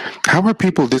god, how are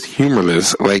people this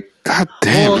humorless? Like, god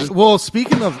damn. Well,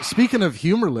 speaking of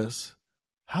humorless,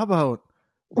 how about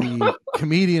the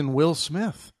comedian Will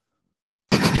Smith?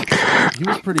 He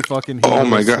was pretty fucking humorless. Oh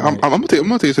my god, I'm gonna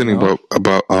tell you something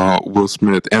about Will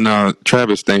Smith and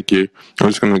Travis. Thank you. I'm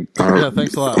just gonna. Yeah,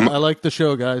 thanks a lot. I like the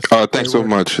show, guys. Thanks so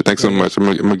much. Thanks so much.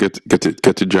 I'm gonna get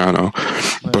to Jono,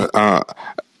 but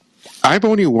I've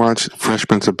only watched Fresh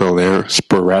Prince of Bel-Air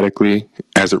sporadically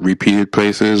as it repeated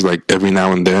places, like every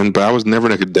now and then. But I was never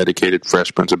like a dedicated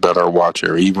Fresh Prince of Bel-Air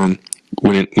watcher, even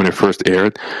when it first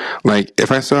aired. Like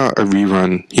if I saw a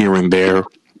rerun here and there,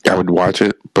 I would watch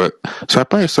it. But so I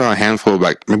probably saw a handful of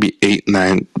like maybe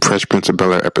 8-9 Fresh Prince of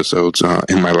Bel-Air episodes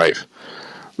in my life.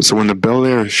 So when the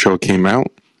Bel-Air show came out,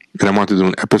 and I wanted to do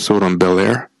an episode on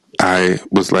Bel-Air, I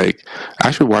was like,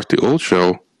 I should watch the old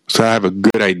show. So I have a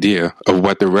good idea of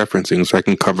what they're referencing so I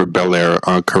can cover Bel-Air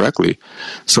correctly.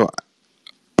 So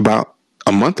about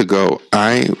a month ago,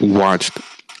 I watched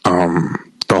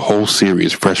the whole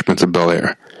series, Fresh Prince of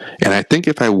Bel-Air. And I think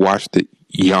if I watched it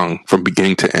young from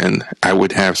beginning to end, I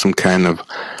would have some kind of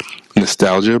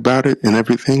nostalgia about it and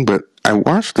everything. But I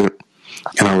watched it,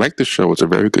 and I liked the show. It's a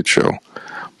very good show.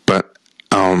 But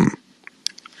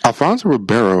Alfonso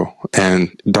Ribeiro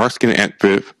and dark-skinned Aunt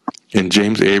Viv and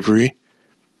James Avery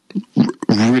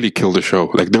really killed the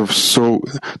show. Like, they were so,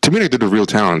 to me, like, they're the real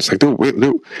talents. Like, they're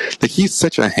like, he's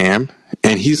such a ham,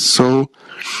 and he's so,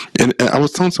 and I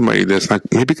was telling somebody this, like,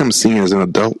 maybe I'm seeing it as an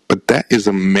adult, but that is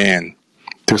a man.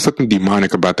 There's something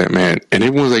demonic about that man. And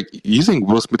everyone's like, using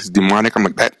Will Smith is demonic. I'm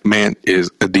like, that man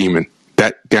is a demon.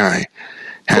 That guy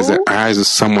has the eyes of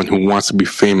someone who wants to be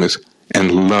famous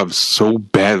and loves so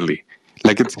badly.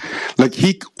 Like it's like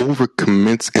he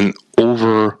overcommits and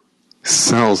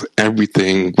oversells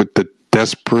everything with the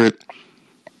desperate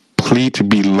plea to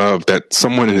be loved that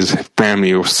someone in his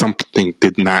family or something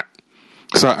did not.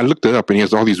 So I looked it up, and he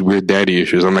has all these weird daddy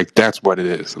issues. I'm like, that's what it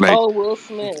is. Like, Oh, Will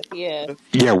Smith, yeah.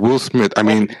 yeah, Will Smith. I Oh,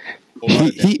 mean, a lot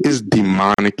of he is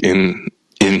demonic in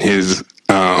his.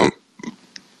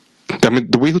 I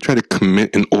mean, the way he'll try to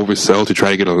commit and oversell to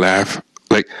try to get a laugh.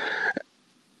 Like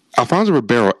Alfonso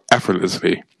Ribeiro,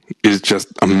 effortlessly is just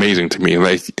amazing to me.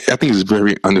 Like I think he's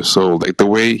very undersold. Like the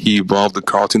way he evolved the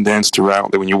Carlton dance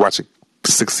throughout. Like when you watch it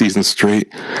 6 seasons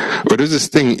straight. Or there's this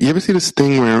thing. You ever see this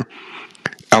thing where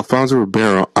Alfonso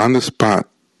Ribeiro on the spot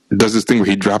does this thing where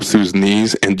he drops to his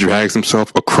knees and drags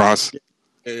himself across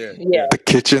yeah. the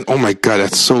kitchen? Oh my god,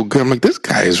 that's so good. I'm like, this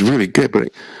guy is really good. But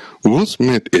Will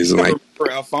Smith is You gotta like,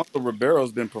 remember, Alfonso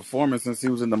Ribeiro's been performing since he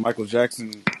was in the Michael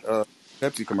Jackson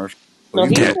Pepsi commercial. So No,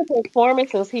 he's he's been yeah, been performing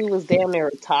since he was damn near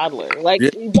a toddler. Like, yeah,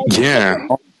 yeah.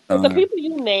 but the people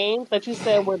you named that you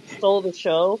said were stole the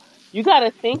show, you got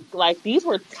to think like these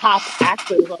were top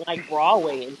actors on like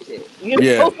Broadway and shit. You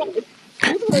yeah. know, like,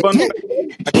 these were Fun Yeah, fact.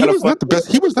 I he got a was fun. not the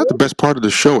best. He was not the best part of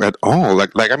the show at all.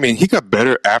 Like I mean, he got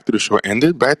better after the show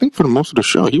ended, but I think for the most of the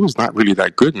show, he was not really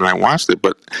that good when I watched it.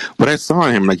 But what I saw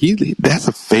in him, like that's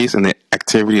a face and the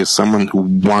activity of someone who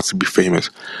wants to be famous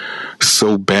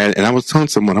so bad. And I was telling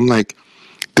someone, I'm like,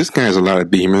 this guy has a lot of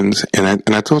demons, and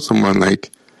I told someone like,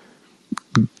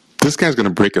 this guy's gonna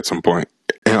break at some point.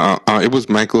 It was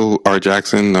Michael R.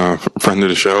 Jackson, friend of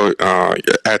the show.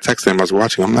 I texted him. I was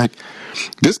watching. I'm like,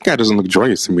 this guy doesn't look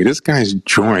joyous to me. This guy's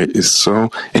joy is so,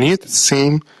 and he has the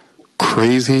same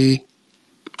crazy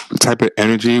type of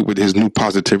energy with his new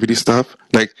positivity stuff.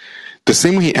 Like the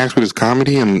same way he acts with his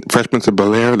comedy and Fresh Prince of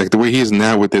Bel Air, like the way he is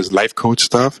now with his life coach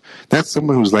stuff. That's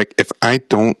someone who's like, if I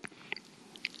don't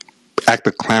act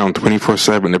a clown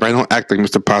 24/7, if I don't act like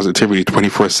Mr. Positivity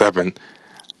 24/7,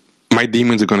 my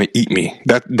demons are gonna eat me.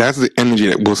 That's the energy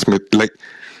that Will Smith like.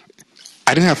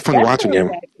 I didn't have fun that watching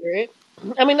sounds him. accurate.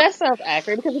 I mean, that sounds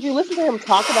accurate because if you listen to him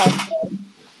talk about stuff,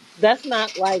 that's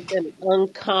not like an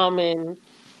uncommon.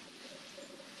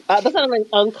 That's not an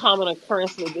uncommon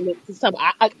occurrence in this time.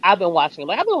 I've been watching him.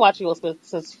 Like I've been watching Will Smith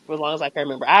since for as long as I can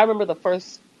remember. I remember the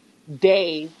first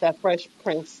day that Fresh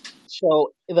Prince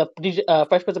show,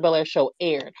 Fresh Prince of Bel Air show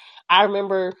aired. I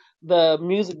remember the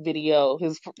music video.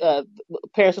 His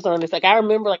parents was on this. Like I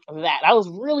remember like that. I was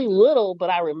really little, but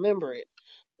I remember it.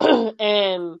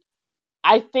 And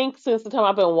I think since the time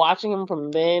I've been watching him from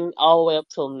then all the way up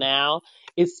till now,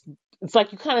 it's it's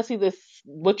like you kind of see this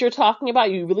what you're talking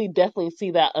about. You really definitely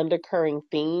see that undercurring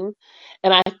theme,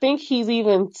 and I think he's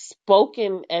even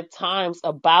spoken at times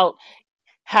about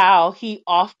how he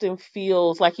often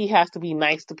feels like he has to be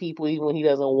nice to people even when he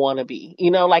doesn't want to be.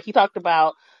 You know, like he talked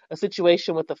about a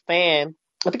situation with a fan.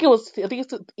 I think it's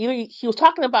either he was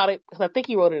talking about it because I think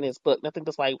he wrote it in his book. And I think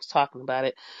that's why he was talking about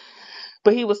it.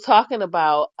 But he was talking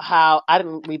about how I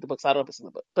didn't read the book, so I don't know if it's in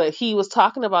the book. But he was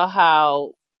talking about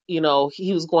how he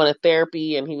was going to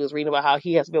therapy and he was reading about how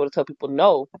he has to be able to tell people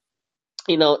no,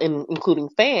 including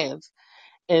fans.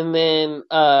 And then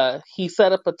he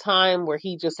set up a time where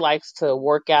he just likes to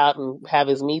work out and have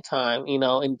his me time,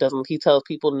 and he tells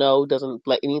people no, doesn't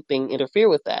let anything interfere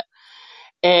with that.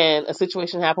 And a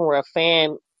situation happened where a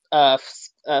fan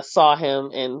saw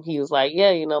him and he was like,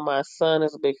 yeah, my son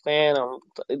is a big fan.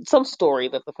 Some story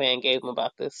that the fan gave him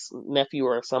about this nephew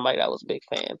or somebody that was a big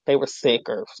fan. They were sick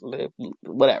or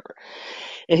whatever.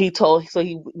 And he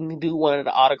do wanted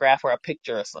an autograph or a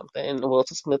picture or something. And Will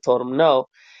Smith told him no.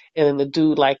 And then the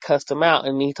dude like cussed him out.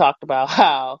 And he talked about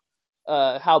how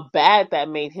bad that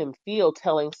made him feel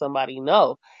telling somebody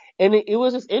no. And it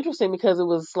was just interesting because it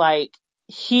was like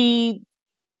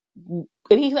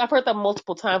I've heard that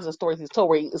multiple times in stories he's told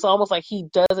where it's almost like he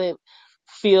doesn't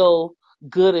feel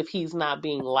good if he's not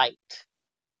being liked.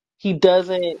 He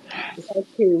doesn't, it's like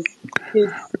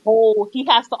his whole, he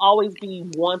has to always be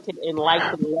wanted and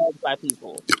liked and loved by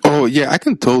people. Oh yeah, I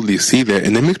can totally see that,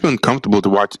 and it makes me uncomfortable to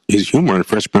watch his humor in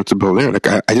Fresh Prince of Bel Air. Like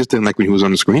I just didn't like when he was on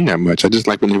the screen that much. I just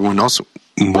like when everyone else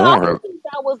No, I don't more. think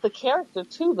that was the character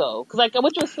too, though. Because like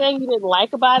what you're saying, you didn't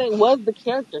like about it was the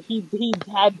character. He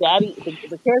had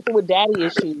the character with daddy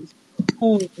issues,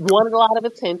 who wanted a lot of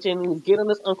attention. He was getting on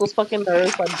his uncle's fucking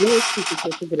nerves by doing stupid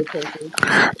shit to get attention.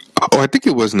 Oh, I think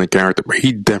it wasn't a character, but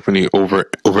he definitely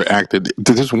overacted.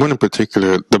 There's one in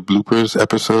particular, the bloopers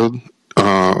episode,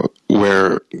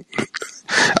 where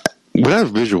without a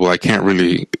visual, I can't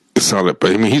really sell it.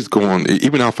 But I mean, he's going.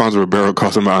 Even Alfonso Ribeiro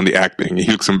calls him out on the acting.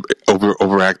 He looks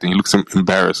overacting. He looks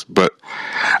embarrassed. But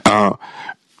I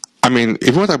mean, if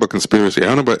you want to talk about conspiracy, I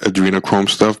don't know about adrenochrome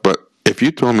stuff, but if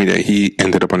you told me that he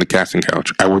ended up on the casting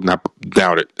couch, I would not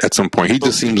doubt it. At some point, he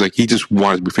just seems like he just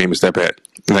wanted to be famous that bad.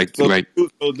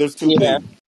 So there's two Yeah. things.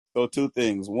 So two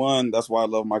things. One, that's why I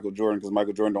love Michael Jordan, because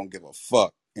Michael Jordan don't give a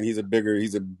fuck, and he's a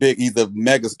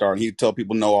mega star, and he tell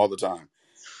people no all the time.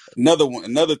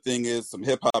 Another thing is some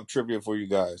hip hop trivia for you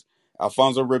guys.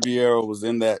 Alfonso Ribeiro was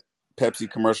in that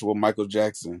Pepsi commercial with Michael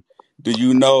Jackson. Do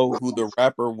you know who the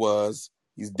rapper was?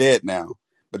 He's dead now,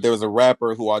 but there was a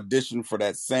rapper who auditioned for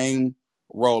that same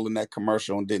role in that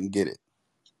commercial and didn't get it.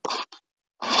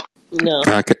 No.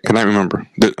 Can I remember?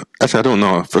 Actually, I don't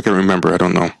know. If I can remember, I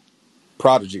don't know.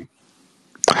 Prodigy.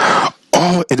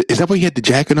 Oh, is that why he had the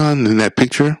jacket on in that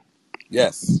picture?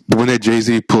 Yes. The one that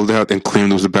Jay-Z pulled out and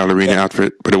claimed it was a ballerina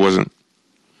outfit, but it wasn't.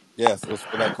 Yes, it was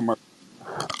for that commercial.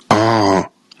 Oh,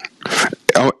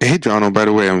 hey, John. By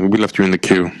the way, we left you in the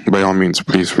queue. By all means,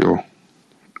 please feel.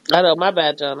 I know. My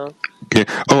bad, Jono. Yeah.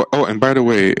 Oh, and by the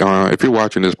way, if you're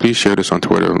watching this, please share this on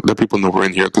Twitter. Let people know we're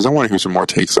in here because I want to hear some more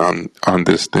takes on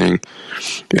this thing.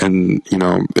 And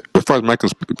as far as my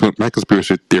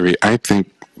conspiracy theory, I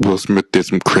think Will Smith did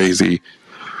some crazy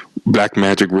black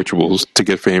magic rituals to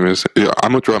get famous.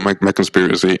 I'm gonna drop my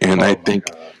conspiracy, and I think.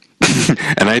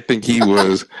 And I think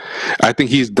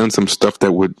he's done some stuff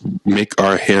that would make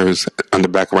our hairs on the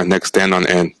back of our neck stand on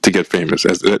end to get famous.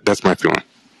 That's my feeling.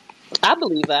 I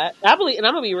believe that. And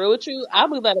I'm gonna be real with you. I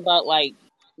believe that about like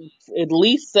at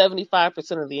least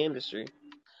 75% of the industry.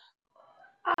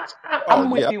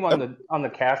 I'm with you on the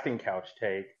casting couch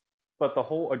take, but the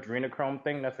whole adrenochrome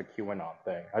thing, that's a QAnon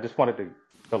thing. I just wanted to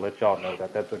let y'all know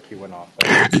that that's a QAnon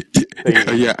thing.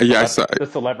 I saw the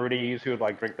celebrities who would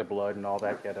like drink the blood and all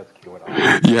that. Yeah, that's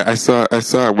QAnon. Yeah, I saw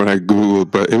it when I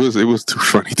googled, but it was too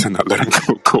funny to not let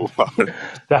him go on.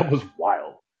 That was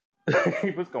wild.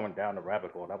 He was going down the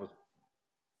rabbit hole.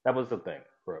 That was the thing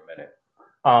for a minute.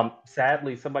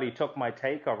 Sadly, somebody took my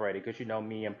take already because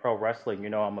me and pro wrestling.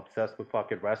 I'm obsessed with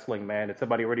fucking wrestling, man. And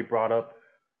somebody already brought up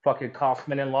fucking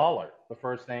Kaufman and Lawler. The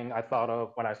first thing I thought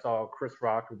of when I saw Chris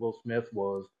Rock and Will Smith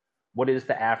was, what is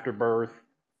the afterbirth?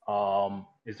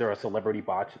 Is there a celebrity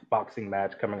boxing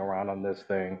match coming around on this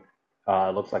thing?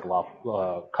 It looks like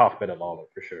Kaufman and Lawler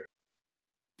for sure.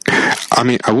 I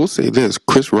mean, I will say this: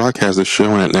 Chris Rock has a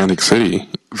show in Atlantic City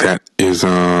that is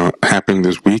happening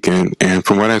this weekend, and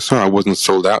from what I saw, it wasn't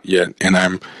sold out yet, and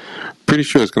I'm pretty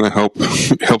sure it's going to help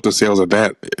the sales of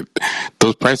that.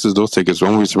 Those prices, those tickets,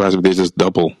 won't be surprised if they just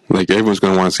double. Like everyone's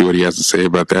going to want to see what he has to say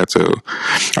about that. So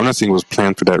I'm not saying it was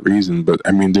planned for that reason, but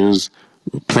I mean, there's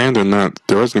planned or not,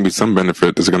 there is going to be some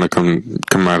benefit that's going to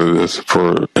come out of this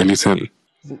for at least him.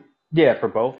 Yeah, for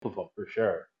both of them, for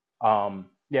sure. On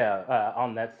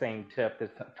that same tip, this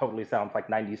totally sounds like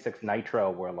 96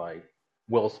 Nitro, where like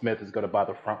Will Smith is going to buy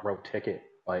the front row ticket.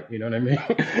 Like, you know what I mean?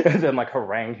 And then like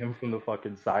harangue him from the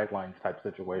fucking sidelines type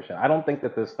situation. I don't think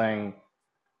that this thing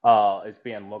is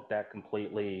being looked at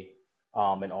completely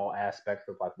in all aspects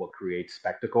of like what creates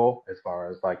spectacle as far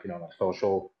as like,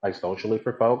 socially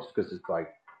for folks, because it's like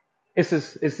it's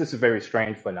just a very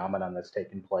strange phenomenon that's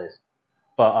taking place.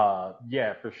 But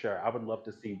yeah, for sure. I would love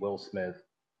to see Will Smith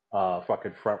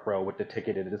fucking front row with the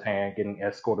ticket in his hand getting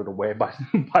escorted away by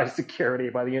by security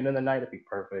by the end of the night. It'd be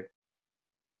perfect.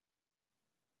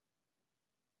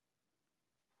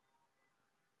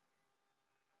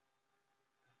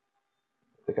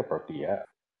 I think I broke the app.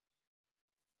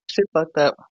 Shit fucked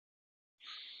up.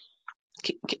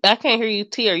 I can't hear you,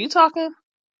 T. Are you talking?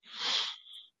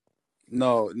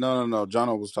 No.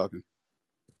 Jono was talking.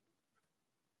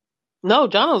 No,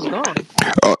 Jono's gone.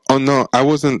 Oh no, I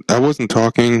wasn't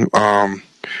talking.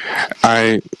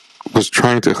 I was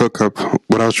trying to hook up.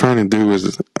 What I was trying to do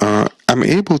is, I'm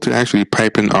able to actually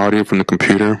pipe in audio from the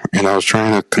computer, and I was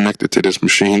trying to connect it to this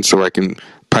machine so I can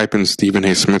pipe in Stephen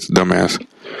A. Smith's dumbass.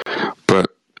 But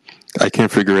I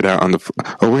can't figure it out on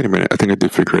the. Oh wait a minute, I think I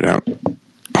did figure it out.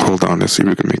 Hold on, let's see if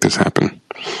we can make this happen.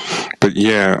 But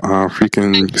yeah,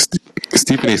 freaking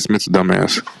Stephen A. Smith's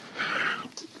dumbass.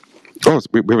 Oh,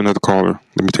 we have another caller.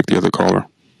 Let me take the other caller.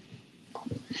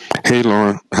 Hey,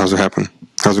 Laura. How's it happen?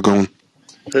 How's it going?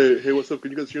 Hey, what's up? Can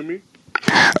you guys hear me?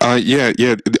 Yeah.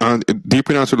 Do you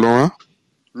pronounce it Laura?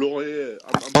 Laura, yeah.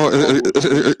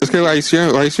 Est-ce que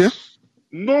haïtien?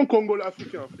 Non, Congolais,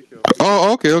 africain.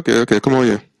 Oh, okay. Come on,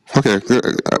 yeah. Okay,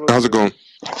 how's it going?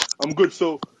 I'm good.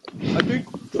 So, I think,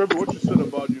 Trevor, what you said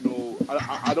about,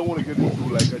 I don't want to get into,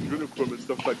 like, adrenochrome and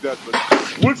stuff like that, but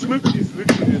Will Smith is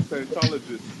literally a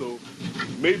Scientologist, so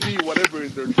maybe whatever in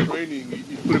their training,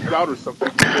 he flipped out or something.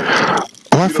 Because,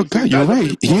 I forgot. You're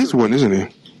right. He is one, isn't he?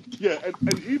 Yeah,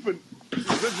 and even he's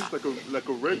not just like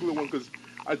a regular one, because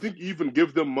I think he even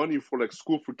give them money for like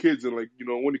school for kids and like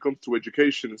when it comes to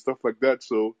education and stuff like that.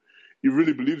 So he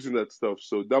really believes in that stuff.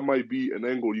 So that might be an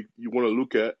angle you want to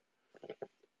look at.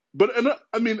 But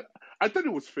I mean, I thought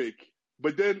it was fake.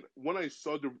 But then when I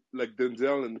saw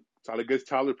Denzel and I guess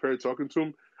Tyler Perry talking to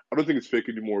him, I don't think it's fake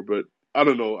anymore. But I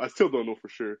don't know. I still don't know for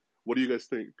sure. What do you guys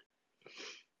think?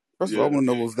 First of all, I want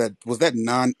to know was that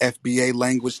non-FBA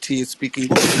language T is speaking?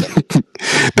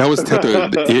 That was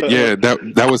tether. Yeah,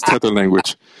 that was tether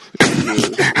language.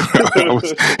 I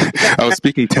was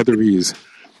speaking tetherese.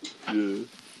 Yeah.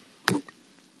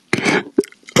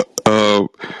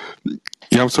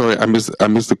 Yeah, I'm sorry. I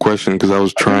missed the question because I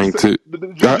was trying to.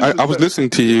 I was listening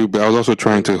to you, but I was also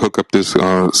trying to hook up this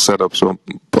setup. So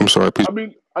I'm sorry. Please. I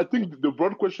mean, I think the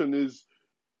broad question is,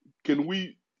 can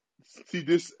we see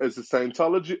this as a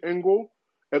Scientology angle?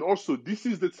 And also, this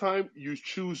is the time you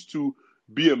choose to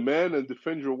be a man and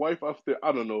defend your wife after,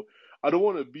 I don't know. I don't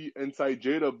want to be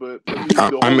anti-Jada, but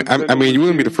I mean, you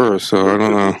wouldn't be the first, so I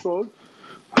don't know.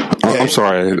 I'm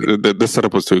sorry. The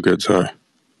setup was too good. Sorry.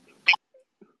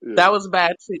 Yeah. That was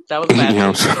bad. That was bad. Yeah,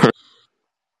 I'm sorry.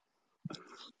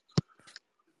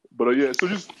 But yeah, so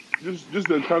just the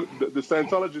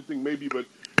Scientology thing maybe, but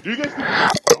do you guys think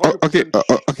it's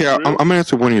okay. I'm gonna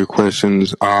answer one of your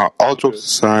questions. All jokes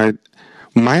aside,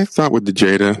 my thought with the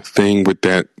Jada thing with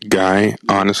that guy,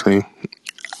 honestly,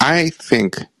 I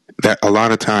think that a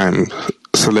lot of times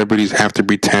celebrities have to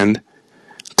pretend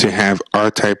to have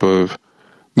our type of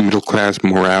middle class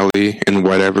morality and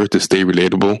whatever to stay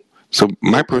relatable. So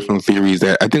my personal theory is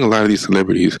that I think a lot of these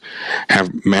celebrities have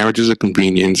marriages of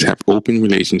convenience, have open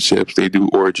relationships, they do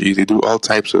orgies, they do all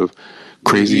types of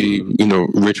crazy,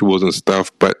 rituals and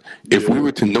stuff. But if we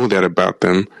were to know that about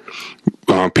them,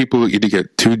 people either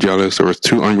get too jealous or it's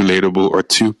too unrelatable or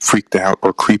too freaked out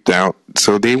or creeped out.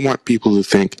 So they want people to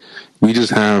think we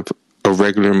just have a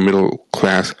regular middle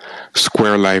class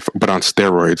square life, but on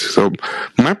steroids. So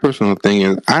my personal thing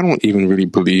is I don't even really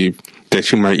believe that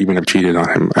she might even have cheated on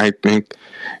him. I think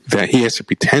that he has to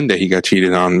pretend that he got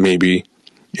cheated on, maybe.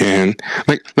 And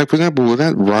like for example, was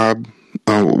that Rob?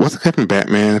 What's the guy from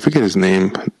Batman? I forget his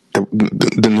name.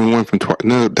 The new one from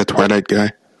the Twilight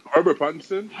guy. Robert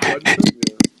Pattinson?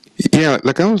 Yeah,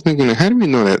 like I was thinking, how do we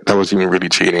know that was even really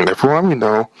cheating? Like for all we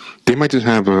know, they might just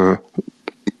have a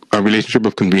relationship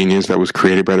of convenience that was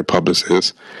created by the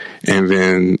publicist, and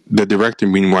then the director,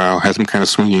 meanwhile, has some kind of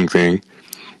swinging thing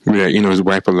that his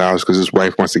wife allows because his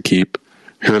wife wants to keep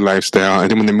her lifestyle, and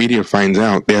then when the media finds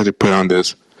out, they have to put on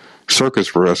this circus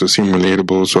for us to seem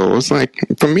relatable. So it's like,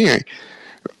 for me,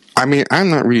 I mean, I'm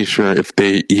not really sure if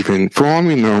they even, for all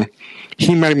we know,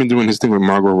 he might have been doing his thing with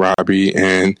Margot Robbie,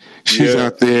 and she's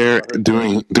out there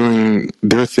doing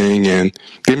their thing, and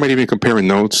they might even compare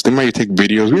notes. They might take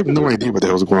videos. We have no idea what the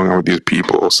hell's going on with these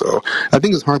people. So I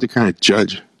think it's hard to kind of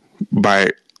judge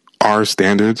by our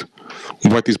standards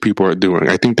what these people are doing.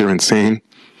 I think they're insane.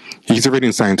 He's already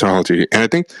in Scientology, and I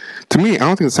think, to me, I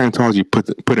don't think Scientology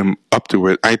put him up to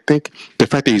it. I think the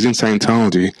fact that he's in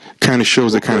Scientology kind of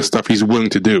shows the kind of stuff he's willing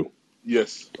to do.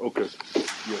 Yes. Okay.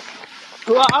 Yeah.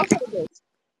 Well, I'll say this.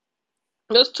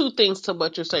 There's two things to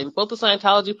what you're saying, both the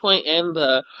Scientology point and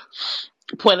the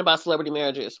point about celebrity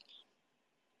marriages.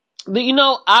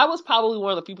 I was probably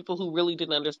one of the few people who really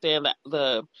didn't understand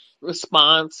the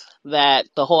response that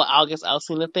the whole August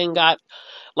Alsina thing got.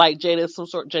 Like Jada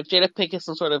Pinkett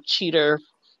some sort of cheater,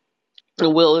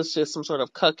 and Will is just some sort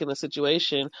of cuck in the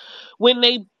situation. When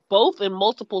they both, in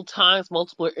multiple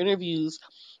interviews,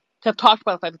 have talked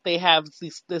about the fact that they have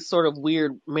this sort of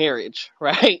weird marriage,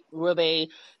 right? Where they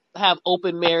have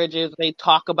open marriages, they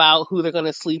talk about who they're going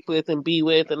to sleep with and be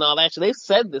with and all that. So they've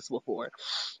said this before.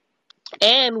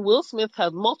 And Will Smith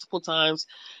has multiple times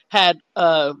had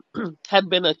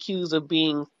been accused of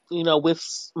being, with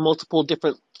multiple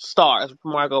different stars.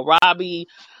 Margot Robbie,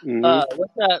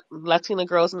 what's that Latina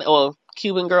girl's name? Or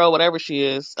Cuban girl, whatever she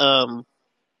is.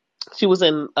 She was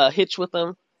in Hitch with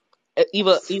him.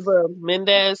 Eva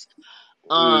Mendes.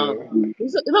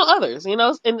 Others,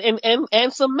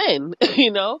 and some men,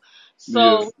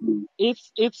 So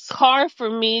it's hard for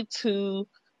me to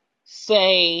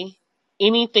say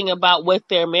anything about what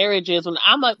their marriage is when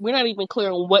we're not even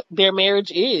clear on what their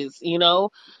marriage is, and I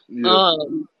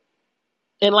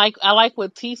like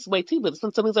what but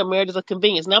some things are marriages of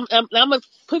convenience. Now I'm gonna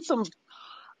put some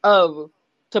to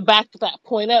back that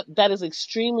point up. That is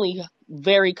extremely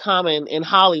very common in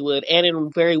Hollywood and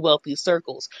in very wealthy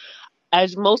circles.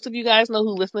 As most of you guys know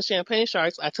who listen to Champagne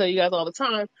Sharks, I tell you guys all the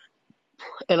time,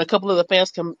 and a couple of the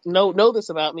fans can know this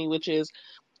about me, which is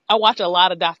I watch a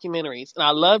lot of documentaries, and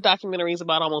I love documentaries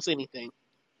about almost anything.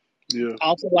 Yeah. I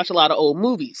also watch a lot of old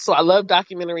movies, so I love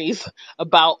documentaries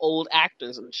about old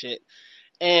actors and shit.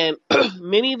 And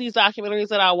many of these documentaries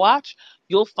that I watch,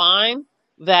 you'll find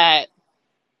that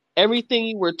everything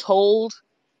you were told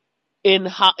in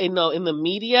the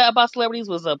media about celebrities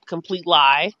was a complete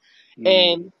lie,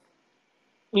 and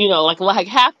like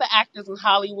half the actors in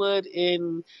Hollywood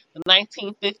in the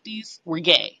 1950s were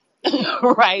gay,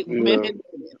 right? Men Yeah. and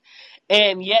women.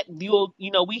 And yet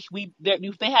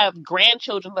they have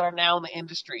grandchildren that are now in the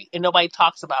industry and nobody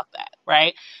talks about that,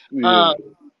 right? Yeah. Um,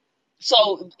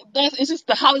 so it's just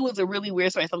the Hollywood's a really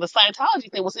weird space. And the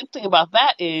Scientology thing, what's interesting about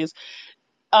that is,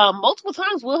 multiple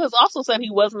times Will has also said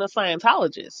he wasn't a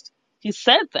Scientologist. He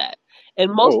said that.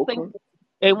 And most Oh, things,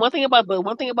 okay. and one thing about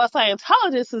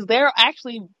Scientologists is they're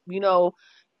actually,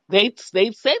 they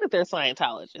say that they're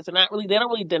Scientologists and they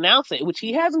don't really denounce it, which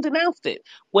he hasn't denounced it.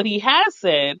 What he has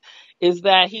said is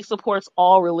that he supports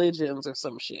all religions or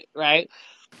some shit, right?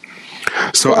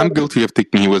 So I'm guilty of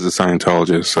thinking he was a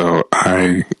Scientologist. So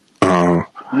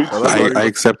Me So that's too. I already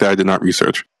accept that I did not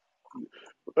research.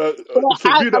 So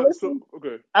Vida. So Listen,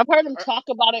 okay. I've heard him I, talk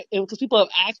about it because people have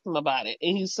asked him about it,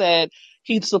 and he said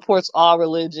he supports all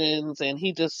religions, and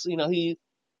he just, he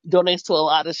donates to a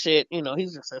lot of shit.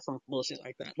 He's just said some bullshit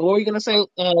like that. But what were you gonna say? Is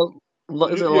it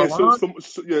yeah. So, Laurent? so,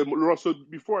 so yeah, Laurent. So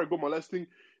before I go, my last thing.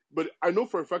 But I know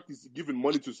for a fact he's giving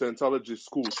money to Scientologist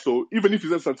schools. So even if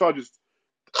he's a Scientologist,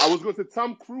 I was going to say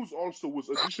Tom Cruise also was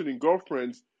auditioning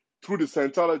girlfriends through the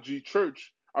Scientology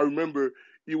church. I remember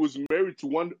he was married to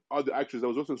one other actress that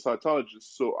was also a Scientologist.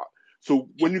 So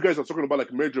when you guys are talking about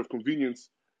like marriage of convenience,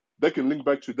 that can link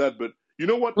back to that. But you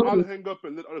know what? I'll Mhm. hang up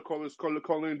and let other callers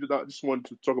call in. I just wanted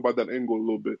to talk about that angle a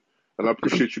little bit, and I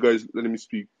appreciate you guys letting me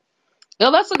speak.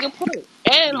 No, that's a good point. And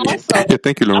Yeah, Yeah, also,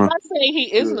 thank you, I'm Laurent. not saying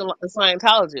he isn't yeah. a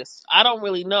Scientologist. I don't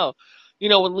really know.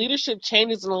 When leadership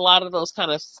changes in a lot of those kind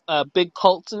of big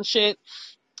cults and shit,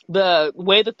 the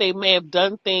way that they may have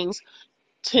done things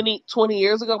 20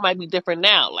 years ago might be different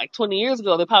now. Like 20 years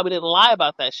ago, they probably didn't lie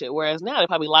about that shit, whereas now they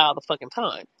probably lie all the fucking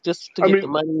time just to I get the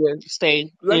mean, money or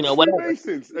stay, like whatever.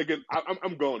 Freemasons. Again,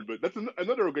 I'm gone, but that's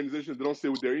another organization. They don't say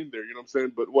what they're in there. You know what I'm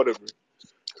saying? But whatever.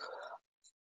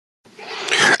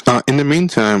 In the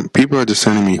meantime, people are just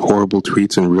sending me horrible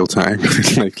tweets in real time.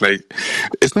 like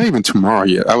it's not even tomorrow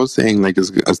yet. I was saying like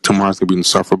tomorrow's gonna be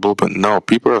insufferable, but no,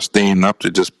 people are staying up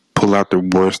to just pull out the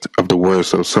worst of the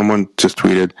worst. So someone just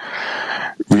tweeted,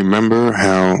 "Remember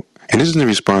how?" And this is in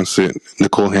response to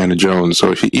Nicole Hannah Jones.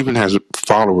 So she even has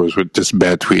followers with just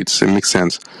bad tweets. It makes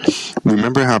sense.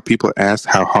 Remember how people asked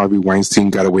how Harvey Weinstein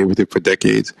got away with it for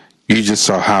decades? You just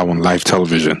saw how on live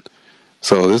television.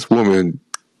 So this woman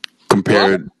What?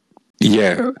 compared.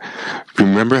 Yeah.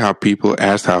 Remember how people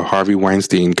asked how Harvey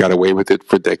Weinstein got away with it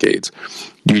for decades?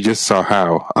 You just saw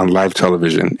how on live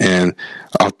television. And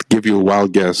I'll give you a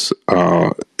wild guess,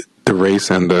 the race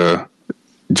and the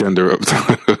gender of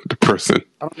the person.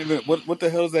 I don't even what the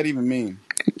hell does that even mean?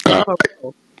 Uh, I don't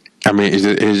know. I mean,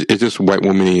 it's just white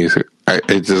womanese.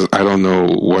 I don't know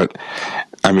what.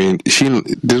 I mean,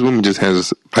 this woman just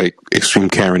has like extreme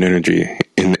Karen energy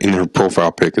in her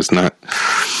profile pic. It's not.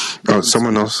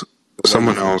 Someone else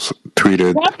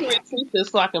tweeted. You have to retweet this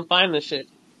so I can find this shit.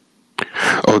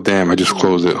 Oh damn! I just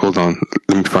closed it. Hold on.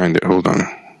 Let me find it. Hold on.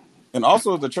 And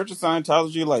also, the Church of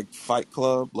Scientology like Fight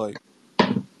Club, like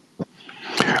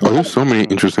Oh, there's so many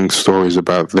interesting stories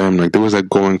about them. Like there was that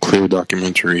Going Clear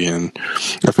documentary, and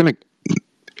I feel like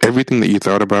everything that you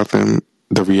thought about them,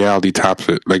 the reality tops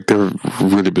it. Like they're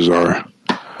really bizarre.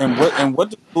 and what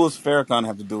does Louis Farrakhan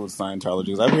have to do with Scientology?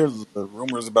 Because I've heard the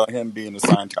rumors about him being a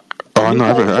Scientologist. Oh no,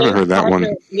 I Because haven't heard that one.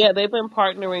 they've been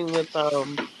partnering with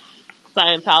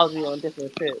Scientology on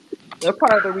different shit. They're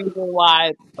part of the reason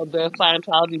why there's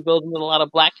Scientology building in a lot of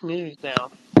black communities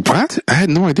now. What? I had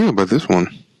no idea about this one.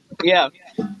 Yeah.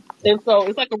 And so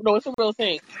it's it's a real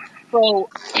thing. So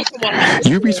from what I You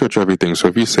understand, research everything, so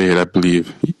if you say it, I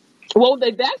believe. well, they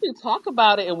actually talk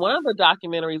about it in one of the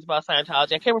documentaries about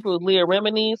Scientology. I can't remember if it was Leah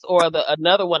Remini's or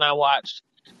another one I watched,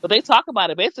 but they talk about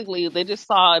it. Basically, they just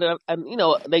saw it, and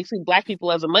they see black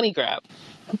people as a money grab.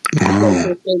 So Oh.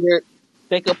 they figured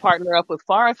they could partner up with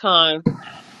Farrakhan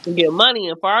and get money.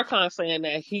 And Farrakhan saying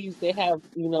that they have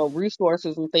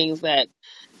resources and things that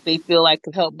they feel like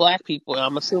could help black people.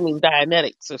 I'm assuming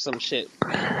Dianetics or some shit.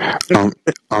 Um,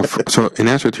 so in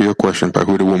answer to your question about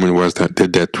who the woman was that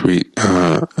did that tweet,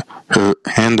 her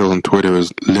handle on Twitter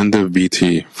is Linda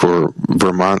VT for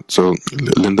Vermont. So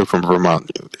Linda from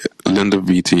Vermont, Linda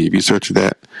VT. If you search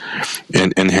that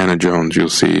and Hannah Jones, you'll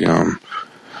see her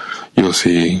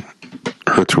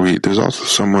tweet. There's also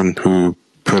someone who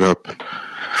put up.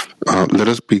 Let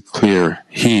us be clear.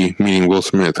 He, meaning Will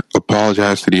Smith,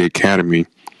 apologized to the Academy.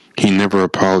 He never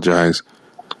apologized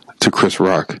to Chris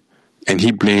Rock, and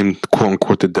he blamed "quote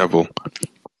unquote" the devil.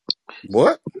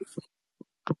 What?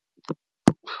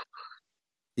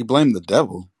 He blamed the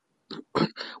devil.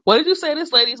 What did you say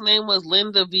this lady's name was?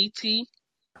 Linda VT?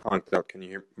 Conked out. Can you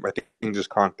hear? I think you just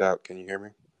conked out. Can you hear me?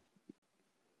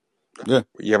 Yeah.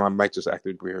 Yeah, my mic just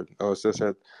acted weird. Oh, it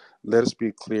said, let us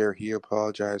be clear. He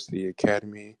apologized to the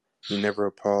Academy. He never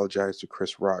apologized to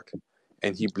Chris Rock,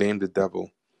 and he blamed the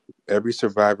devil. Every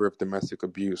survivor of domestic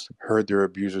abuse heard their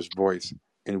abuser's voice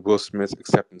in Will Smith's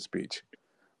acceptance speech.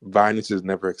 Violence is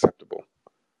never acceptable.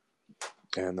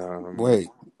 And Wait.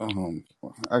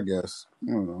 I guess.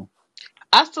 I don't know.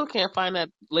 I still can't find that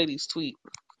lady's tweet.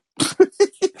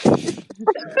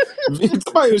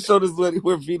 Somebody show this lady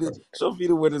where show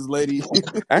Vita where this lady.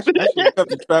 actually, You have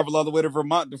to travel all the way to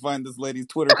Vermont to find this lady's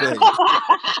Twitter page.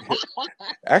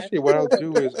 actually, what I'll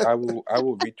do is I will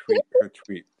retweet her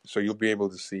tweet, so you'll be able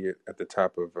to see it at the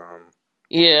top of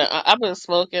Yeah, I've been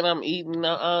smoking. I'm eating. You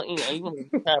know, even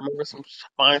try to remember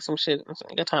find some shit.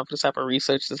 I got time for this type of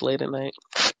research this late at night.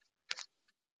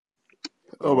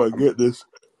 Oh my goodness!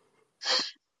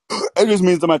 It just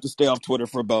means I'm gonna have to stay off Twitter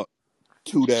for about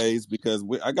 2 days because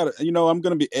I got to. I'm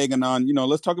gonna be egging on.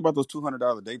 Let's talk about those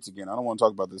 $200 dates again. I don't want to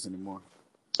talk about this anymore.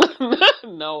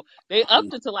 No, they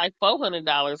upped it to like $400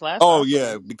 last Oh time.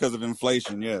 yeah, because of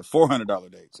inflation. Yeah,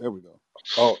 $400 dates. There we go.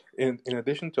 Oh, in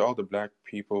addition to all the black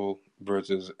people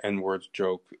versus N-words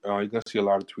joke, you're going to see a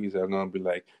lot of tweets that are going to be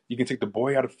like, you can take the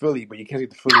boy out of Philly, but you can't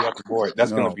take the Philly out of the boy.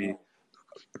 That's going to be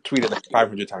tweeted like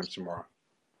 500 times tomorrow.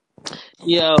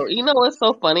 Yo, you know what's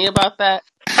so funny about that?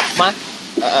 My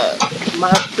sister.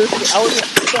 Oh yeah.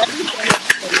 So every Sunday I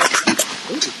spend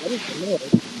with. Ooh, what is the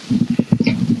noise?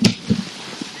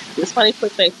 It's funny.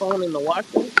 Put their phone in the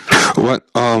washer. What?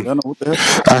 I don't know what the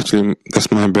heck. Actually,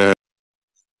 that's my bad.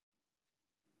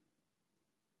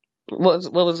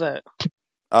 What was that?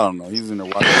 I don't know. He's in there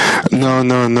watching.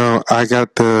 No. I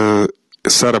got the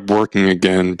setup working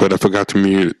again, but I forgot to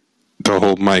mute the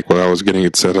whole mic while I was getting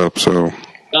it set up. So,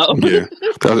 Oh. yeah,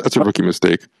 that's a rookie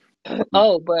mistake.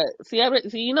 Oh, but see,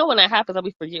 you know when that happens, I'll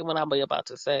be forgetting what I'll be about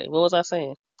to say. What was I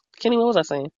saying? Kenny, what was I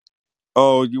saying?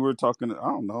 Oh, you were talking. I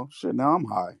don't know. Shit. Now I'm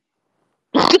high.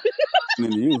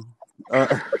 Than you.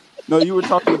 No, you were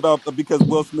talking about because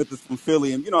Will Smith is from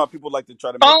Philly, and you know how people like to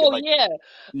try to make it Oh like yeah,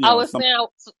 I was some. saying.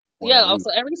 Yeah,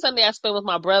 so every Sunday I spend with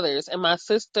my brothers, and my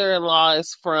sister-in-law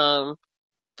is from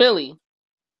Philly.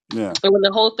 Yeah. And when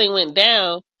the whole thing went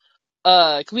down,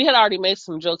 'cause we had already made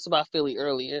some jokes about Philly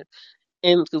earlier,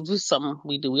 and cause this is something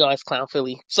we do, we always clown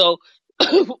Philly. So,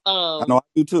 I know I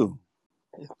do too.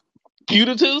 you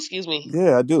do too? Excuse me.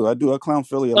 Yeah, I do. I clown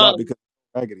Philly a lot because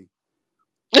of raggedy.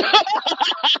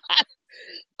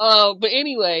 But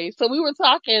anyway, so we were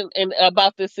talking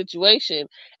about this situation,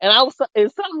 and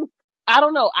it's something, I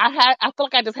don't know. I feel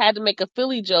like I just had to make a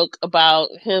Philly joke about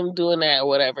him doing that or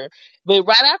whatever. But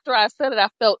right after I said it, I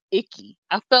felt icky.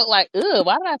 I felt like, ugh,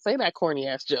 why did I say that corny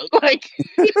ass joke? Like,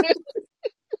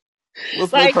 Will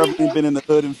Smith like, probably ain't been in the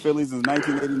hood in Philly since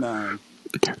 1989.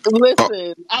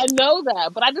 listen, I know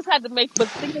that, but I just had to make. But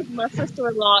the thing is, my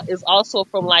sister-in-law is also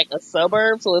from like a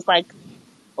suburb, so it's like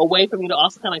a way for me to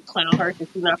also kind of clown her because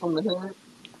she's not from the hood.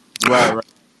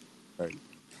 Right.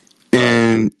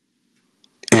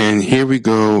 And here we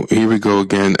go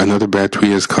again. Another bad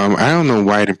tweet has come. I don't know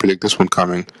why I didn't predict this one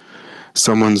coming.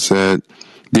 Someone said,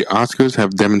 the Oscars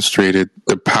have demonstrated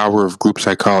the power of group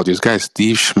psychology. This guy,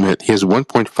 Steve Schmidt, he has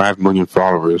 1.5 million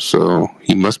followers, so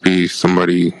he must be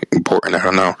somebody important. I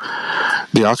don't know.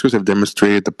 The Oscars have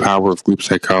demonstrated the power of group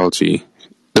psychology.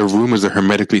 The room is a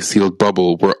hermetically sealed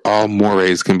bubble where all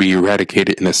mores can be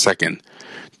eradicated in a second.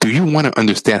 Do you want to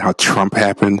understand how Trump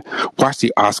happened? Watch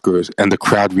the Oscars and the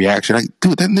crowd reaction. Like,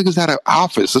 dude, that nigga's out of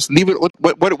office. Let's leave it. What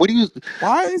do you?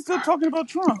 Why are you still talking about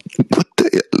Trump?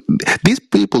 These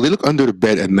people, they look under the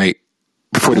bed at night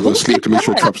before they go to sleep to make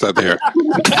sure Trump's not there.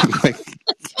 Like,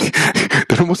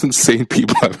 they're the most insane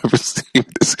people I've ever seen.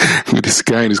 With this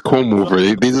guy and his comb over.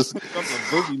 They just. Trump's a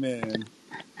boogeyman.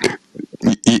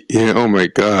 Yeah. Oh my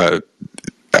God.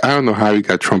 I don't know how he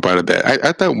got Trump out of that.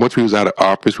 I thought once he was out of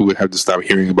office, we would have to stop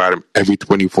hearing about him every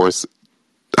 24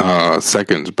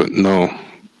 seconds, but no,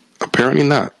 apparently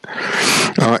not.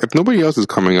 If nobody else is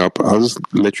coming up, I'll just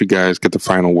let you guys get the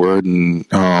final word, and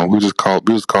we just call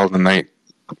the night.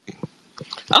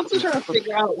 I'm still trying to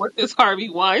figure out what this Harvey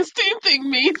Weinstein thing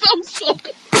means. I'm so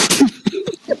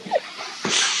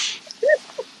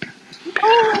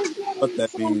What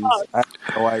that means, I have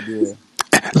no idea.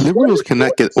 Liberals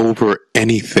cannot get over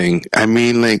anything. I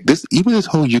mean, like even this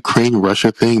whole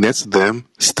Ukraine-Russia thing, that's them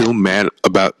still mad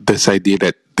about this idea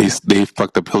that they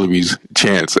fucked up Hillary's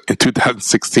chance in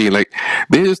 2016. Like,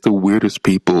 they're just the weirdest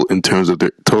people in terms of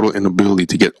their total inability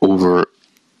to get over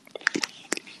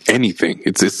anything.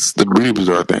 It's the really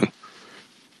bizarre thing.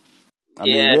 I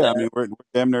mean, Yeah, yeah, I mean, we're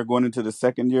damn near going into the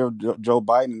second year of Joe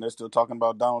Biden, and they're still talking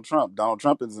about Donald Trump. Donald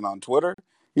Trump isn't on Twitter.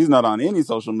 He's not on any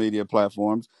social media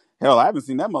platforms. Hell, I haven't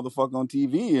seen that motherfucker on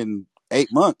TV in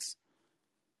 8 months.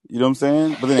 You know what I'm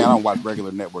saying? But then I don't watch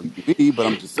regular network TV, but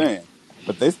I'm just saying.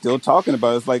 But they still talking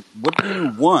about it. It's like, what do you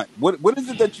want? What is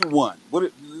it that you want?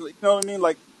 You know what I mean?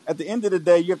 Like, at the end of the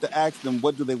day, you have to ask them,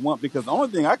 what do they want? Because the only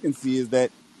thing I can see is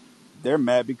that they're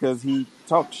mad because he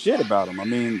talked shit about them. I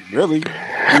mean, really?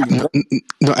 End of the day.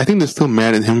 No, I think they're still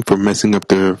mad at him for messing up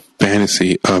their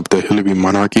fantasy of the Hillary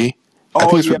monarchy. I Oh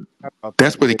think yeah, I forgot about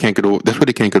that's that. what they can't get over. That's what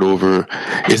they can't get over.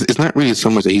 It's not really so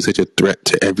much that he's such a threat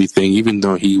to everything, even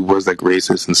though he was like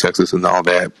racist and sexist and all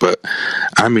that. But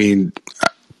I mean,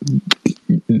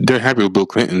 they're happy with Bill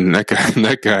Clinton.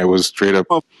 That guy was straight up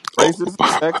Racist,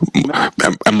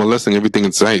 sexist, I'm molesting everything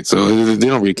in sight. So they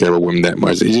don't really care about women that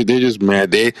much. They're just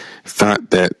mad. They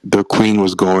thought that the queen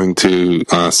was going to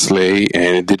slay,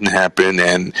 and it didn't happen.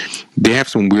 And they have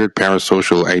some weird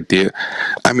parasocial idea.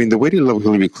 I mean, the way they love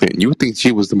Hillary Clinton, you would think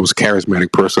she was the most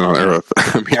charismatic person on earth.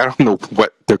 I mean, I don't know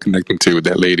what they're connecting to with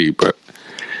that lady, but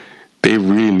they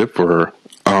really live for her.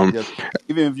 yeah.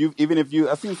 Even if you,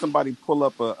 I seen somebody pull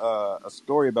up a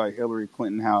story about Hillary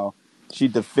Clinton, how she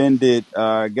defended.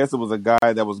 I guess it was a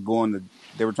guy that was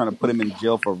they were trying to put him in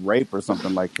jail for rape or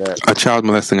something like that. A child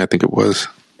molesting, I think it was.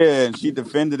 Yeah, and she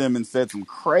defended him and said some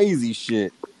crazy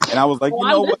shit. And I was like, oh, you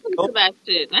I know what? listened to that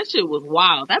shit. That shit was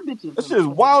wild. That bitch is That shit is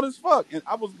insane. wild as fuck. And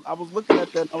I was looking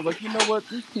at that and I was like, you know what?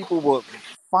 These people will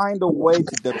find a way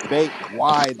to debate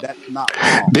why that's not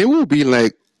wrong. They will be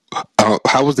like,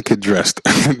 how was the kid dressed?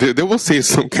 they will say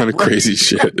some kind of crazy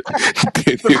shit Some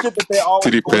shit that they to always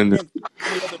go defend it. against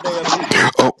any other day of the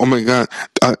week. Oh my God!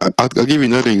 I'll give you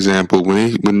another example.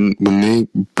 When they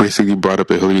basically brought up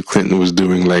that Hillary Clinton was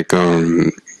doing like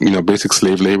basic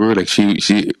slave labor, like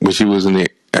she when she was in the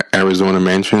Arizona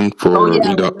mansion Oh for yeah,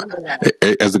 I remember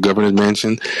that. as the governor's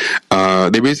mansion,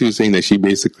 they basically were saying that she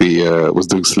basically was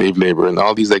doing slave labor, and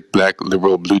all these like black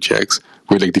liberal blue checks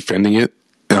were like defending it.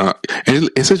 And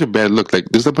it's such a bad look. Like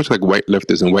there's a bunch of like white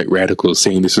leftists and white radicals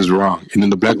saying this is wrong, and then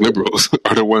the black liberals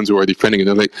are the ones who are defending it.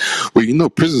 They're like, well,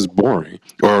 prison's boring,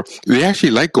 or they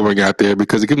actually like going out there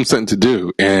because it gives them something to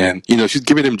do, and she's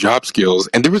giving them job skills.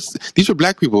 And these were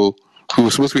black people who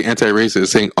were supposed to be anti-racist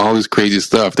saying all this crazy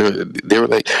stuff. They were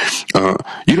like, you don't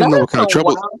That know is what kind of some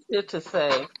trouble. wild shit to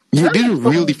say. Yeah, That these are is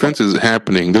real some defenses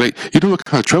happening. They're like, you know what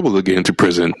kind of trouble they'll get into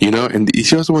prison, and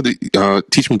she also wanted to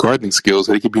teach them gardening skills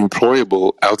so they could be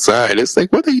employable outside. It's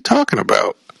like, what are you talking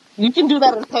about? You can do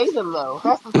that and pay them though.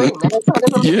 That's the thing. That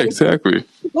doesn't make Yeah, any sense. exactly.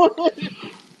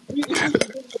 You can do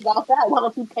about that. Why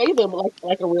don't you pay them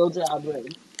like a real job then?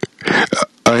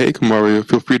 Hey, Kamaria,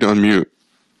 feel free to unmute.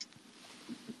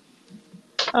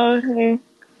 Okay.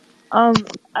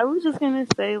 I was just gonna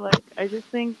say, like, I just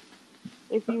think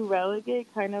if you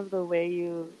relegate kind of the way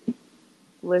you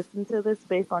listen to this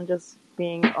based on just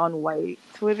being on white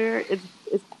Twitter,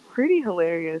 it's pretty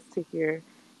hilarious to hear.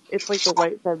 It's like the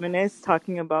white feminists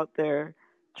talking about their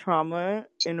trauma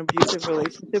in abusive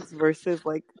relationships versus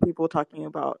like people talking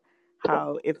about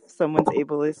how if someone's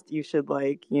ableist, you should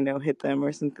hit them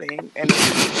or something. And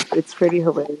it's pretty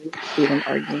hilarious to see them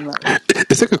arguing that way.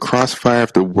 It's like a crossfire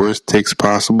of the worst takes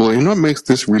possible. And what makes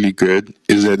this really good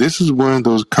is that this is one of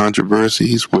those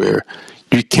controversies where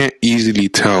you can't easily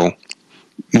tell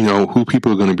who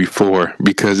people are going to be for,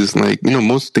 because it's like,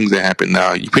 most things that happen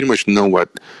now, you pretty much know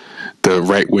what the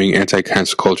right-wing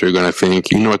anti-cancel culture are going to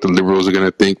think. You know what the liberals are going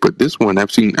to think. But this one, I'm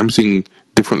seeing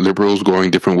different liberals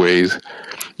going different ways.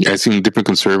 I've seen different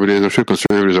conservatives. I'm sure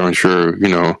conservatives aren't sure,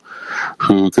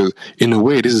 who, because in a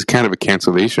way, this is kind of a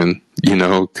cancellation,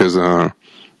 because,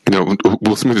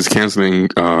 Will Smith is canceling,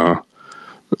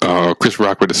 Chris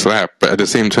Rock with a slap, but at the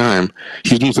same time,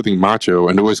 he's doing something macho,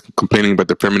 and they're always complaining about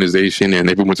the feminization and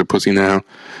everyone's a pussy now.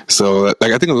 So,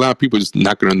 like, I think a lot of people are just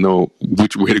not going to know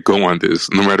which way to go on this,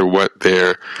 no matter what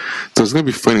they're. So it's going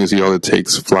to be funny to see all the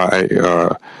takes fly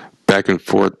back and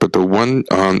forth. But the one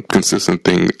consistent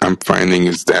thing I'm finding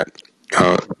is that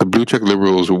the blue check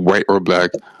liberals, white or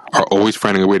black, are always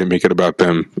finding a way to make it about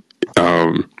them.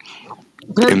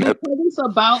 Because it's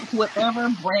about whatever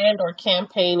brand or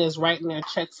campaign is writing their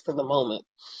checks for the moment.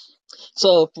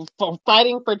 So for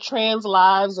fighting for trans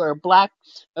lives or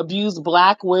abused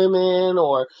black women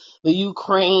or the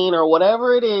Ukraine or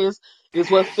whatever it is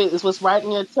what's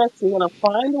writing your checks. You're gonna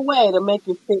find a way to make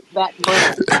it fit that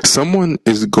brand. Someone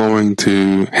is going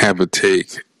to have a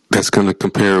take that's going to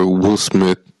compare Will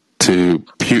Smith to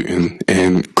Putin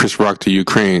and Chris Rock to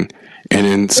Ukraine. And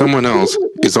then someone else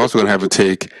is also going to have a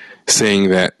take saying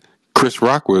that Chris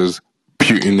Rock was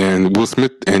Putin and Will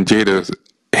Smith and Jada's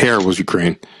hair was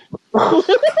Ukraine.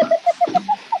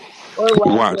 or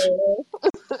white Watch.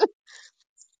 man.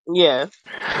 Yeah.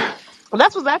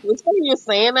 That's exactly. It's funny you're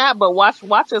saying that, but watch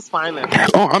his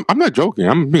finances. Oh, I'm not joking.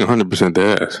 I'm being 100%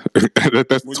 dead ass.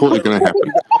 That's Well, totally gonna happen.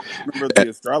 you got to remember the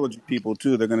astrology people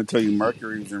too. They're going to tell you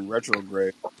Mercury was in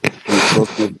retrograde when Will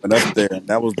Smith went up there, and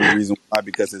that was the reason why,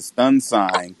 because his sun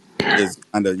sign is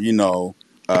kind of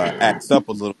acts up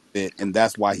a little bit, and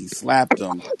that's why he slapped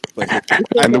him. But his Because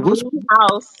And rising, the the worst moon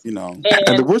house you know, and the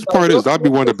and worst part is Will that'll be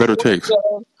Smith one of the is better takes.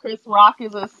 Scorpio, Chris Rock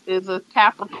is a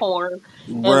Capricorn,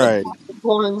 and the right?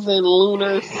 Capricorn's in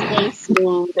lunar space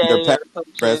moon They're day or passive some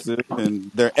shit. aggressive,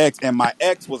 and their ex. And my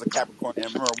ex was a Capricorn. And I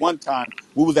remember one time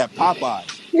we was at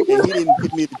Popeyes, and he didn't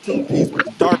give me the 2-piece with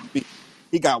the dark meat.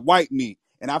 He got white meat,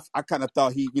 and I kind of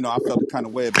thought I felt a kind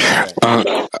of way about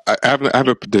that. I have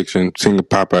a prediction. Seeing the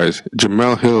Popeyes,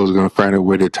 Jamel Hill is gonna find a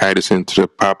way to tie this into the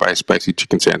Popeye spicy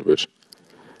chicken sandwich.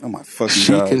 Oh my fucking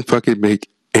She god! can fucking make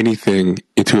anything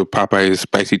into a Popeye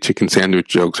spicy chicken sandwich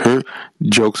jokes. Her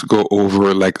jokes go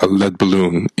over like a lead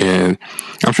balloon, and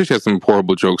I'm sure she has some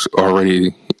horrible jokes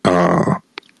already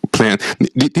planned.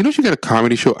 Do you know she got a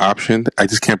comedy show option? I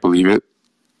just can't believe it.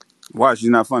 Why she's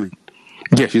not funny?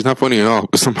 Yeah, she's not funny at all,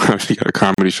 but somehow she got a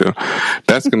comedy show.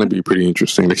 That's going to be pretty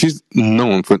interesting. Like she's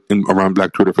known around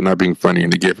Black Twitter for not being funny,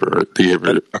 and they gave her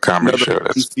a comedy Another show. one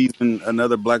That's season,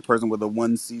 another black person with a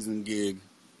 1-season gig.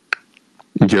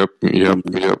 yep.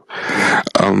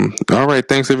 All right,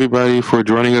 thanks everybody for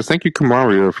joining us. Thank you,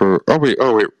 Kamaria, for. Oh wait,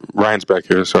 Ryan's back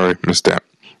here. Sorry, missed that.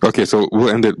 Okay, so we'll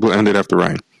end it. We'll end it after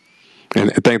Ryan.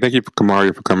 And thank you,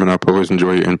 Kamaria, for coming up. Always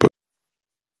enjoy your input.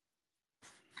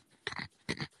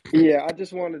 Yeah, I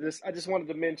just wanted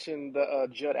to mention the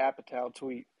Judd Apatow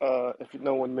tweet. If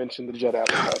no one mentioned the Judd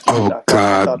Apatow tweet, Oh I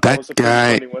God, thought that was a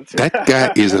pretty funny one too. that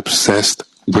guy is obsessed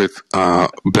with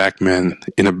black men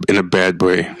in a bad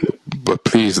way. But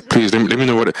please, let me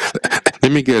know what.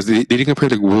 Let me guess. Did he compare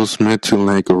like Will Smith to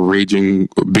like a raging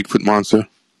Bigfoot monster?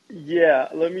 Yeah,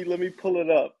 let me pull it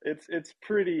up. It's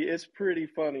pretty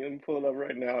funny. Let me pull it up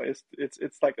right now. It's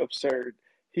like absurd.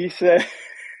 He said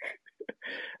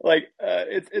like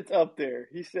it's up there.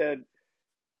 He said,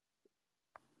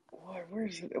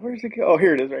 Where's it? Where's it go? Oh,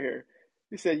 here it is, right here.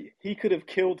 He said he could have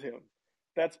killed him.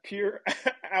 That's pure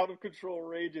out of control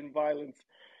rage and violence.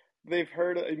 They've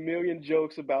heard a million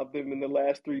jokes about them in the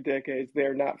last 3 decades. They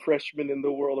are not freshmen in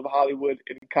the world of Hollywood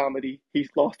and comedy. He's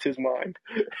lost his mind.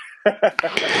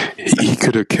 He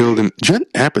could have killed him. Judd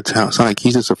Apatow sounds like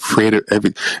he's just afraid of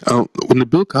everything. When the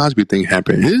Bill Cosby thing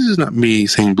happened, this is not me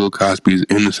saying Bill Cosby is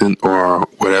innocent or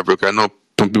whatever. 'Cause I know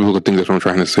some people could think that's what I'm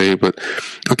trying to say, but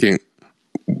okay,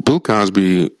 Bill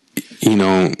Cosby,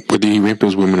 whether he raped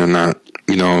those women or not,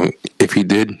 if he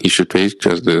did, he should face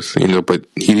justice, but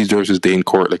he deserves his day in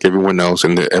court like everyone else,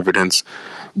 and the evidence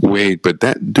weighed. But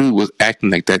that dude was acting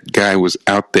like that guy was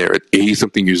out there at 80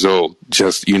 something years old,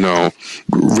 just,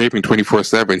 raping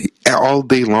 24/7 all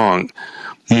day long,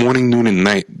 morning, noon, and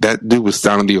night. That dude was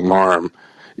sounding the alarm.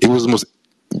 It was the most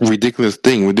ridiculous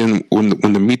thing. When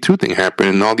the Me Too thing happened,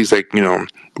 and all these white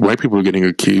people were getting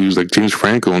accused, like James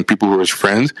Franco and people who were his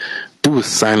friends, dude was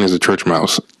silent as a church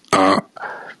mouse.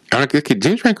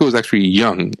 James Franco was actually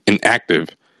young and active.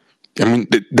 I mean,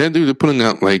 that dude, they're putting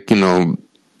out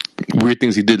weird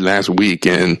things he did last week,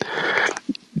 and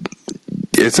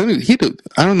it's something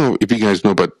I don't know if you guys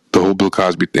know about the whole Bill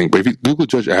Cosby thing, but if you Google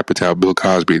Judge Apatow, Bill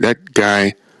Cosby, that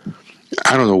guy,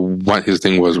 I don't know what his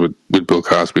thing was with Bill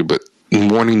Cosby, but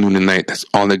morning, noon, and night, that's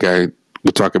all that guy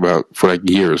would talk about for like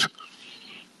years.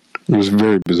 It was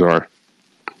very bizarre.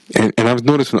 And I've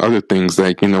noticed in other things,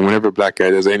 like, whenever a black guy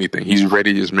does anything, he's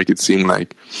ready to just make it seem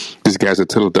like this guy's a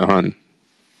tittle to hun.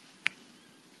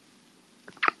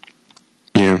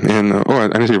 Yeah, and, I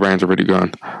didn't say Ryan's already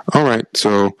gone. All right,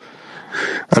 so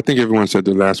I think everyone said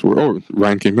the last word. Oh,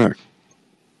 Ryan came back.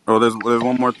 Oh, there's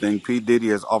one more thing. P. Diddy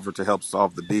has offered to help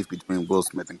solve the beef between Will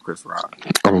Smith and Chris Rock.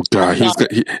 Oh God, he's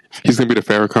gonna be the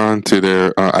Farrakhan to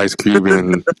their Ice Cube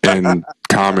and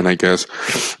Common, I guess.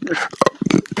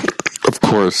 Of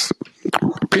course,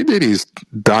 P Diddy's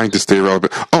dying to stay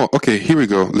relevant. Oh, okay, here we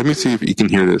go. Let me see if you can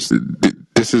hear this.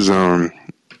 This is hold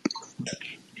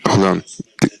on.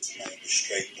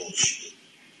 Straight bullshit.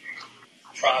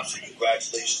 Props and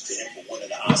congratulations to him for winning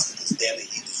the Oscar because damn it,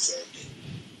 he deserved it.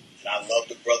 And I love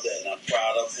the brother and I'm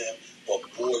proud of him, but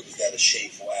boy, was that a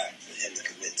shameful act for him to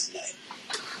commit tonight.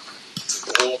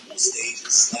 To go up on stage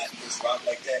and slap Chris Rock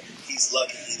like that, he's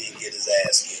lucky he didn't get his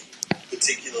ass kicked,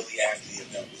 particularly after the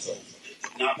event was over.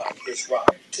 If not by Chris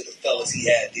Rock, to the fellas he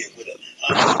had there with him,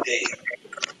 I mean, damn.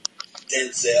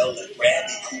 Denzel and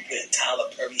Bradley Cooper and Tyler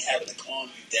Perry having to calm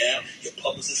you down, your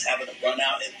publicist having to run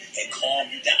out and calm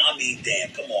you down. I mean,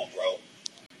 damn, come on, bro.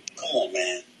 Come on,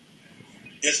 man.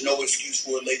 There's no excuse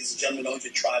for it, ladies and gentlemen. Don't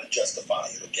even try to justify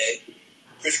it, okay?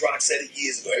 Chris Rock said it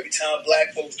years ago. Every time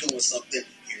black folks doing something,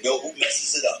 you know who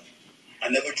messes it up. I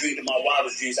never dreamed in my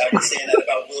wildest dreams I was saying that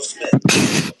about Will Smith. A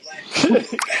black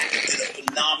actor did a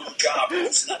phenomenal job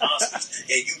producing the Oscars, and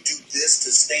you do this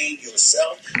to stain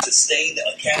yourself, to stain the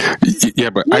Academy.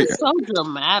 Yeah, but He's so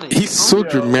dramatic. he's so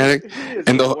dramatic, he is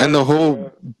and the the worst, whole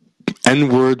man.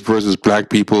 N-word versus black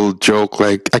people joke,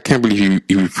 like, I can't believe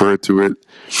he referred to it.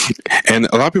 And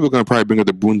a lot of people are going to probably bring up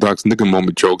the Boondocks nigga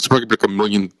moment jokes. It's probably like a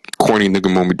million corny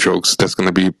nigga moment jokes that's going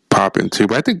to be popping too.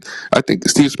 But I think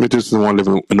Steve Smith just doesn't want to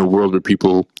live in a world where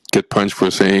people get punched for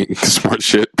saying smart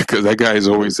shit, because that guy is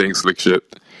always saying slick shit.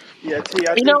 Yeah, T.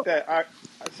 I You think know, that I.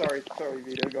 Sorry,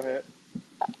 Vita. Go ahead.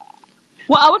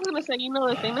 well, I was gonna say,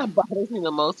 the thing that bothers me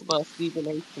the most about Stephen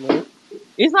A. Smith,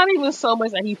 it's not even so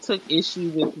much that he took issue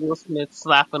with Will Smith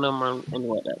slapping him and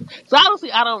whatever. So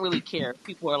honestly, I don't really care.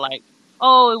 People are like,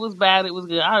 "Oh, it was bad, it was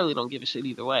good." I really don't give a shit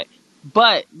either way.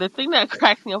 But the thing that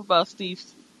cracks me up about Steve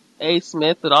A.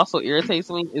 Smith that also irritates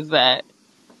me is that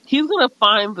he's gonna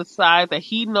find the side that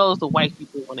he knows the white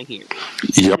people want to hear.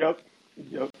 Yep.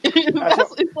 Yep. That's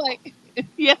what. It's like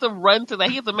he has to run to that.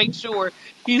 He has to make sure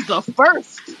he's the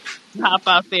first to hop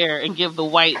out there and give the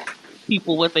white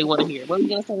people what they want to hear. What are you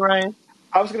gonna say, Ryan?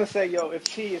 I was gonna say, yo,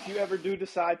 if you ever do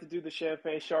decide to do the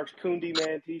Champagne Sharks Kundi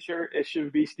Man T-shirt, it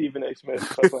should be Stephen A. Smith.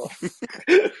 That's all.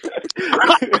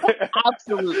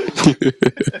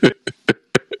 Absolutely.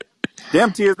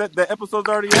 Damn, T, is that the episode's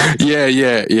already out?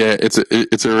 Yeah.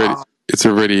 It's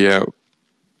already out.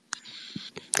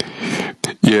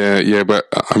 Yeah, but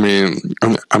I mean,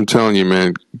 I'm telling you,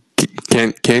 man,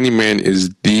 Candyman is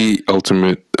the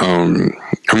ultimate. I'm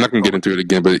not gonna get into it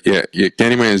again, but yeah,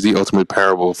 Candyman is the ultimate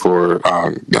parable for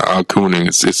cooning.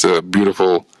 It's a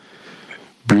beautiful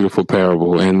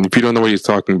parable, and if you don't know what he's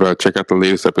talking about, check out the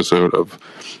latest episode of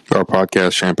our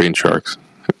podcast, Champagne Sharks.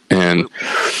 And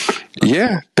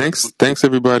yeah, thanks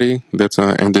everybody. That's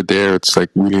ended there. It's like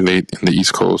really late in the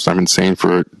East Coast. I'm insane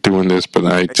for doing this, but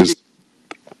I just.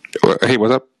 Hey,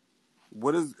 what's up?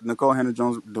 What is Nicole Hannah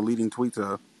Jones deleting tweets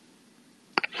of?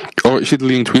 Oh, is she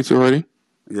deleting tweets already?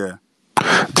 Yeah.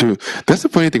 Dude, that's the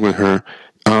funny thing with her.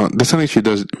 That's something she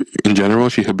does in general.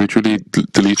 She habitually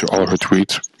deletes all her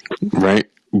tweets, right?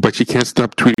 But she can't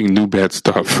stop tweeting new bad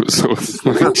stuff. So it's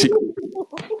like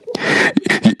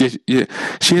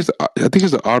she has. I think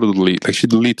it's an auto delete. Like, she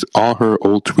deletes all her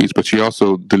old tweets, but she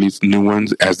also deletes new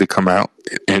ones as they come out,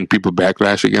 and people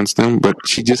backlash against them. But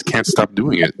she just can't stop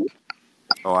doing it.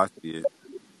 Oh, I see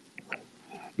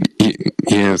it.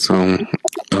 Yeah. So,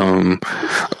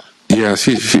 yeah,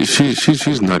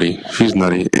 she's nutty. She's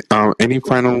nutty. Any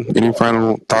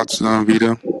final thoughts,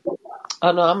 Vita?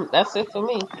 Oh no, that's it for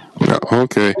me.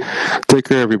 Okay. Take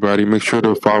care, everybody. Make sure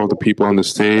to follow the people on the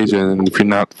stage, and if you're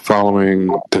not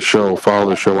following the show, follow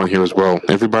the show on here as well.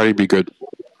 Everybody, be good.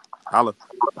 Holla.